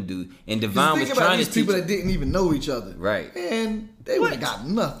doing them dudes. And Just Devon think was about trying these to teach people that didn't even know each other. Right. And they would have got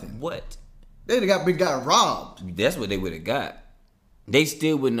nothing. what? They'd have got robbed. That's what they would have got. They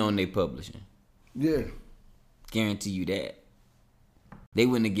still wouldn't own their publishing. Yeah. Guarantee you that. They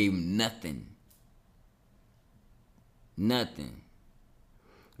wouldn't have gave him nothing. Nothing.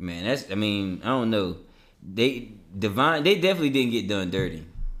 Man, I don't know. They definitely didn't get done dirty.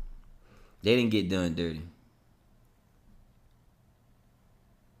 They didn't get done dirty.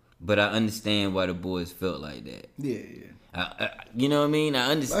 But I understand why the boys felt like that. Yeah. You know what I mean?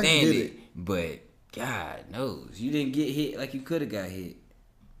 I understand get it. But God knows. You didn't get hit like you could have got hit.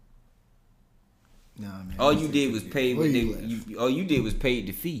 Nah, man. All you did was pay Where what you they. All you did was pay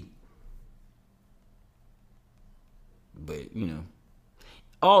the fee. But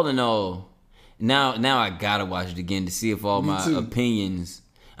all in all, now I gotta watch it again to see if all my too. opinions.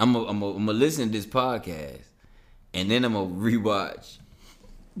 I'm gonna listen to this podcast, and then I'm gonna rewatch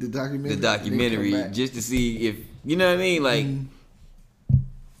The documentary. the documentary Then come back. just to see if you know what I mean. Like,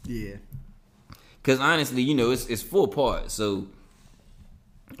 Yeah. cause honestly, it's 4 parts, so.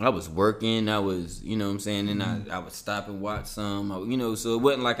 I was working, I was, you know what I'm saying, and I would stop and watch some, so it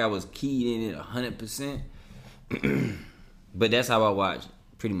wasn't like I was keyed in it 100%. But that's how I watch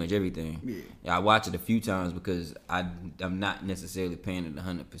pretty much everything. Yeah. I watch it a few times because I'm not necessarily paying it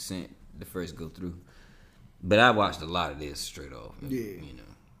 100% the first go through. But I watched a lot of this straight off. Yeah.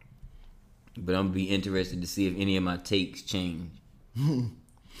 But I'm going to be interested to see if any of my takes change.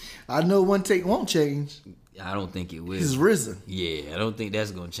 I know one take won't change. I don't think it will. It's RZA. Yeah, I don't think that's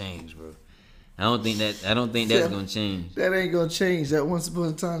gonna change, bro. I don't think that's gonna change. That ain't gonna change. That Once Upon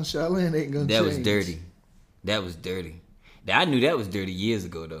a Time in Shaolin ain't gonna change. That was dirty. That was dirty. I knew that was dirty years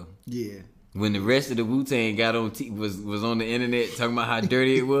ago though. Yeah. When the rest of the Wu-Tang got on was on the internet talking about how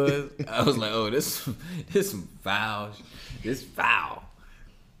dirty it was, I was like, oh, this some foul. This foul.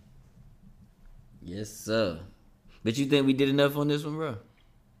 Yes, sir. But you think we did enough on this one, bro?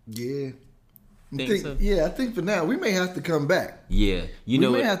 Yeah. Think so? Yeah, I think for now we may have to come back. Yeah, We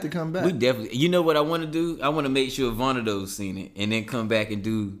may have to come back. We definitely. You know what I want to do? I want to make sure Vonado's seen it, and then come back and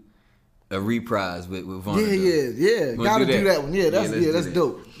do a reprise with Vonado. Yeah. Gotta do that one. Yeah, that's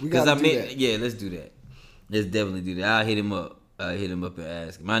dope. We gotta do that. Yeah, let's do that. Let's definitely do that. I'll hit him up. And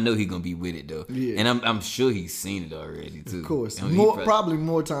ask him. I know he's gonna be with it though. Yeah. And I'm sure he's seen it already too. Of course. And Probably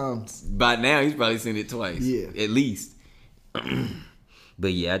more times. By now he's probably seen it twice. Yeah. At least.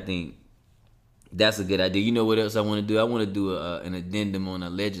 But yeah, I think that's a good idea. You know what else I want to do? I want to do an addendum on a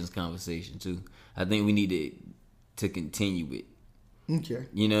Legends conversation too. I think we need to continue it. Okay.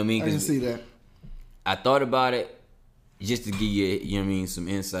 You know what I mean? I can see that. I thought about it, just to give you, you know what I mean, some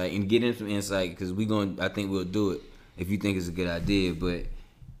insight and get in some insight because I think we'll do it if you think it's a good idea. But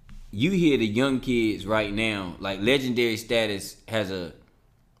you hear the young kids right now, like legendary status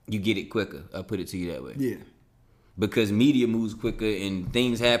you get it quicker. I'll put it to you that way. Yeah. Because media moves quicker and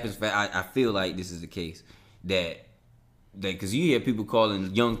things happen fast. I feel like this is the case that because you hear people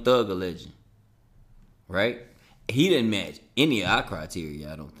calling Young Thug a legend, right? He didn't match any of our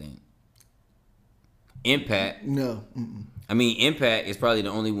criteria, I don't think. Impact. No. I mean, Impact is probably the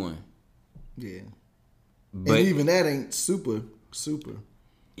only one. Yeah. But and even that ain't super.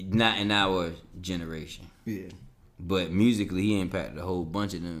 Not in our generation. Yeah. But musically, he impacted a whole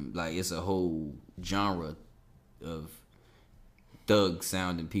bunch of them. Like, it's a whole genre of thug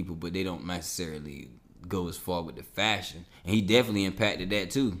sounding people, but they don't necessarily go as far with the fashion. And he definitely impacted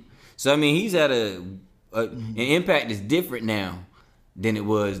that too. So, I mean, he's at an impact is different now than it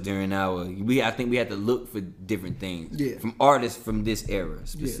was during I think we had to look for different things from artists from this era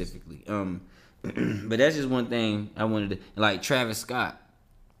specifically. Yes. But that's just one thing I wanted to, like Travis Scott.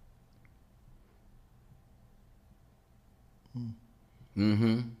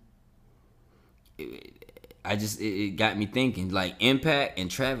 It got me thinking, like Impact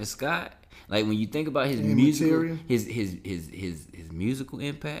and Travis Scott. Like when you think about his musical, his musical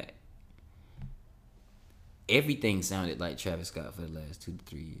impact, everything sounded like Travis Scott for the last 2 to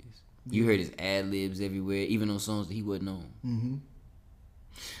 3 years. You heard his ad libs everywhere, even on songs that he wasn't on. Mm-hmm.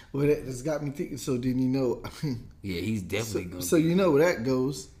 Well, that's got me thinking. So didn't you know? Yeah, he's definitely going. So you know where that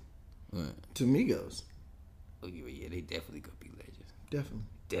goes? What? To Migos. Oh yeah, they definitely gonna be legends.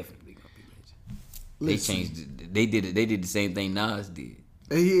 Definitely gonna be legends. Listen. They changed it. They did the same thing Nas did.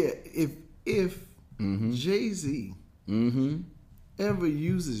 Yeah, if Jay-Z ever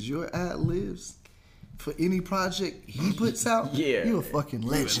uses your ad libs for any project he puts out, you a fucking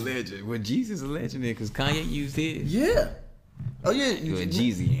legend. You a legend. Well, Jesus a legend because Kanye used his. Yeah. Oh yeah. Well,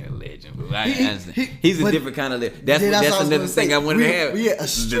 Jeezy ain't a legend, but he's a different kind of legend. That's another thing I wanted to have. Yeah,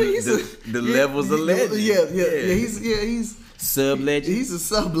 the levels of legend. Yeah. He's sub legend. He's a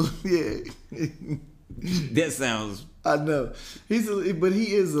sub. Yeah. That sounds. I know. But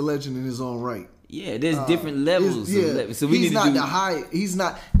he is a legend in his own right. Yeah, there's different levels. So he's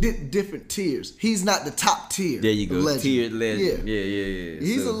not different tiers. He's not the top tier. There you go. Legend. Tiered legend. Yeah.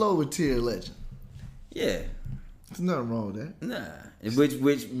 He's a lower tier legend. Yeah. There's nothing wrong with that. Nah. Which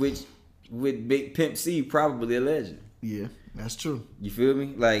with Big Pimp C probably a legend. Yeah, that's true. You feel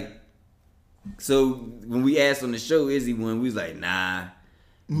me? Like, so when we asked on the show, is he one? We was like, nah.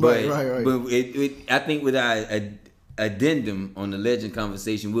 Right. But I think with our addendum on the legend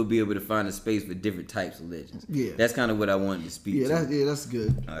conversation, we'll be able to find a space for different types of legends. Yeah. That's kind of what I wanted to speak to. That's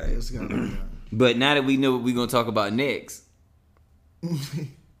good. All right. That's kind of but now that we know what we're going to talk about next,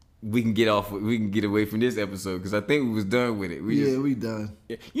 we can get away from this episode because I think we was done with it. We done.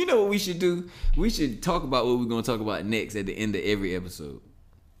 You know what we should do? We should talk about what we're going to talk about next at the end of every episode.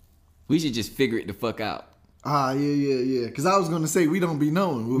 We should just figure it the fuck out. Yeah. Because I was going to say we don't be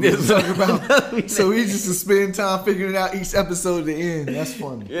knowing what we're talking about. So we just spend time figuring out each episode at the end. That's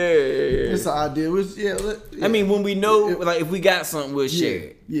funny. Yeah. It's an idea. I mean, when we know, like if we got something, we'll share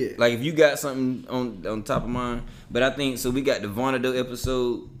it. Yeah. Like if you got something on top of mind. But I think, so we got the Vonado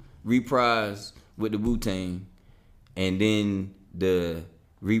episode reprise with the Wu-Tang. And then the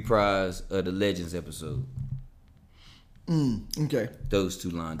reprise of the Legends episode. Okay. Those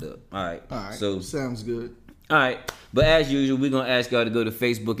two lined up. All right. So sounds good. All right. But as usual, we're going to ask y'all to go to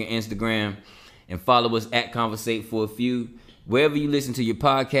Facebook and Instagram and follow us at Conversate for a Few. Wherever you listen to your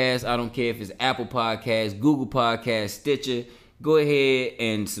podcast, I don't care if it's Apple Podcasts, Google Podcasts, Stitcher, go ahead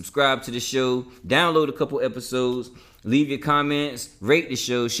and subscribe to the show. Download a couple episodes. Leave your comments. Rate the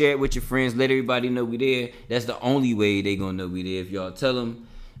show. Share it with your friends. Let everybody know we there. That's the only way they going to know we there. If y'all tell them.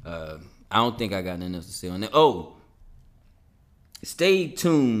 I don't think I got nothing else to say on that. Oh, stay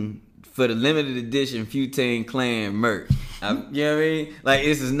tuned for the limited edition Wu-Tang Clan merch. You know what I mean? Like,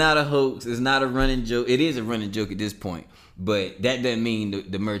 this is not a hoax. It's not a running joke. It is a running joke at this point. But that doesn't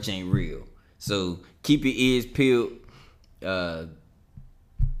mean the merch ain't real. So keep your ears peeled.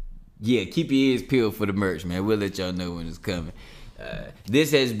 Keep your ears peeled for the merch, man. We'll let y'all know when it's coming.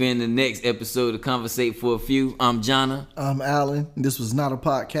 This has been the next episode of Conversate for a Few. I'm Jonna. I'm Alan. This was not a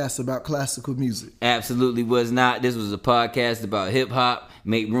podcast about classical music. Absolutely was not. This was a podcast about hip-hop.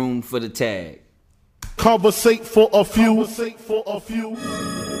 Make room for the tag. Conversate for a few. Conversate for a few.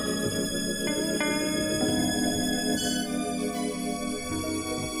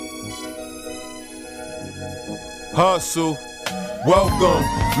 Hustle. Welcome,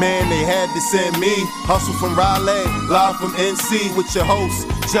 man, they had to send me. Hustle from Raleigh, live from NC with your hosts,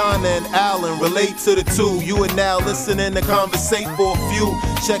 John and Allen. Relate to the two. You are now listening to Conversate for a few.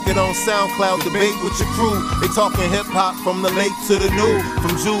 Check it on SoundCloud, debate with your crew. They talking hip hop from the late to the new.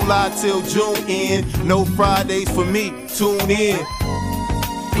 From July till June end. No Fridays for me. Tune in.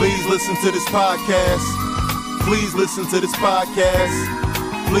 Please listen to this podcast. Please listen to this podcast.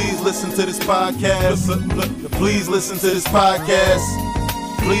 Please listen to this podcast. Please listen to this podcast.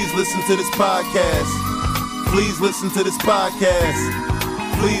 Please listen to this podcast. Please listen to this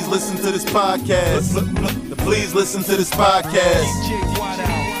podcast. Please listen to this podcast. Please listen to this podcast.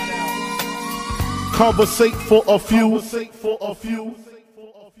 Conversate for a few.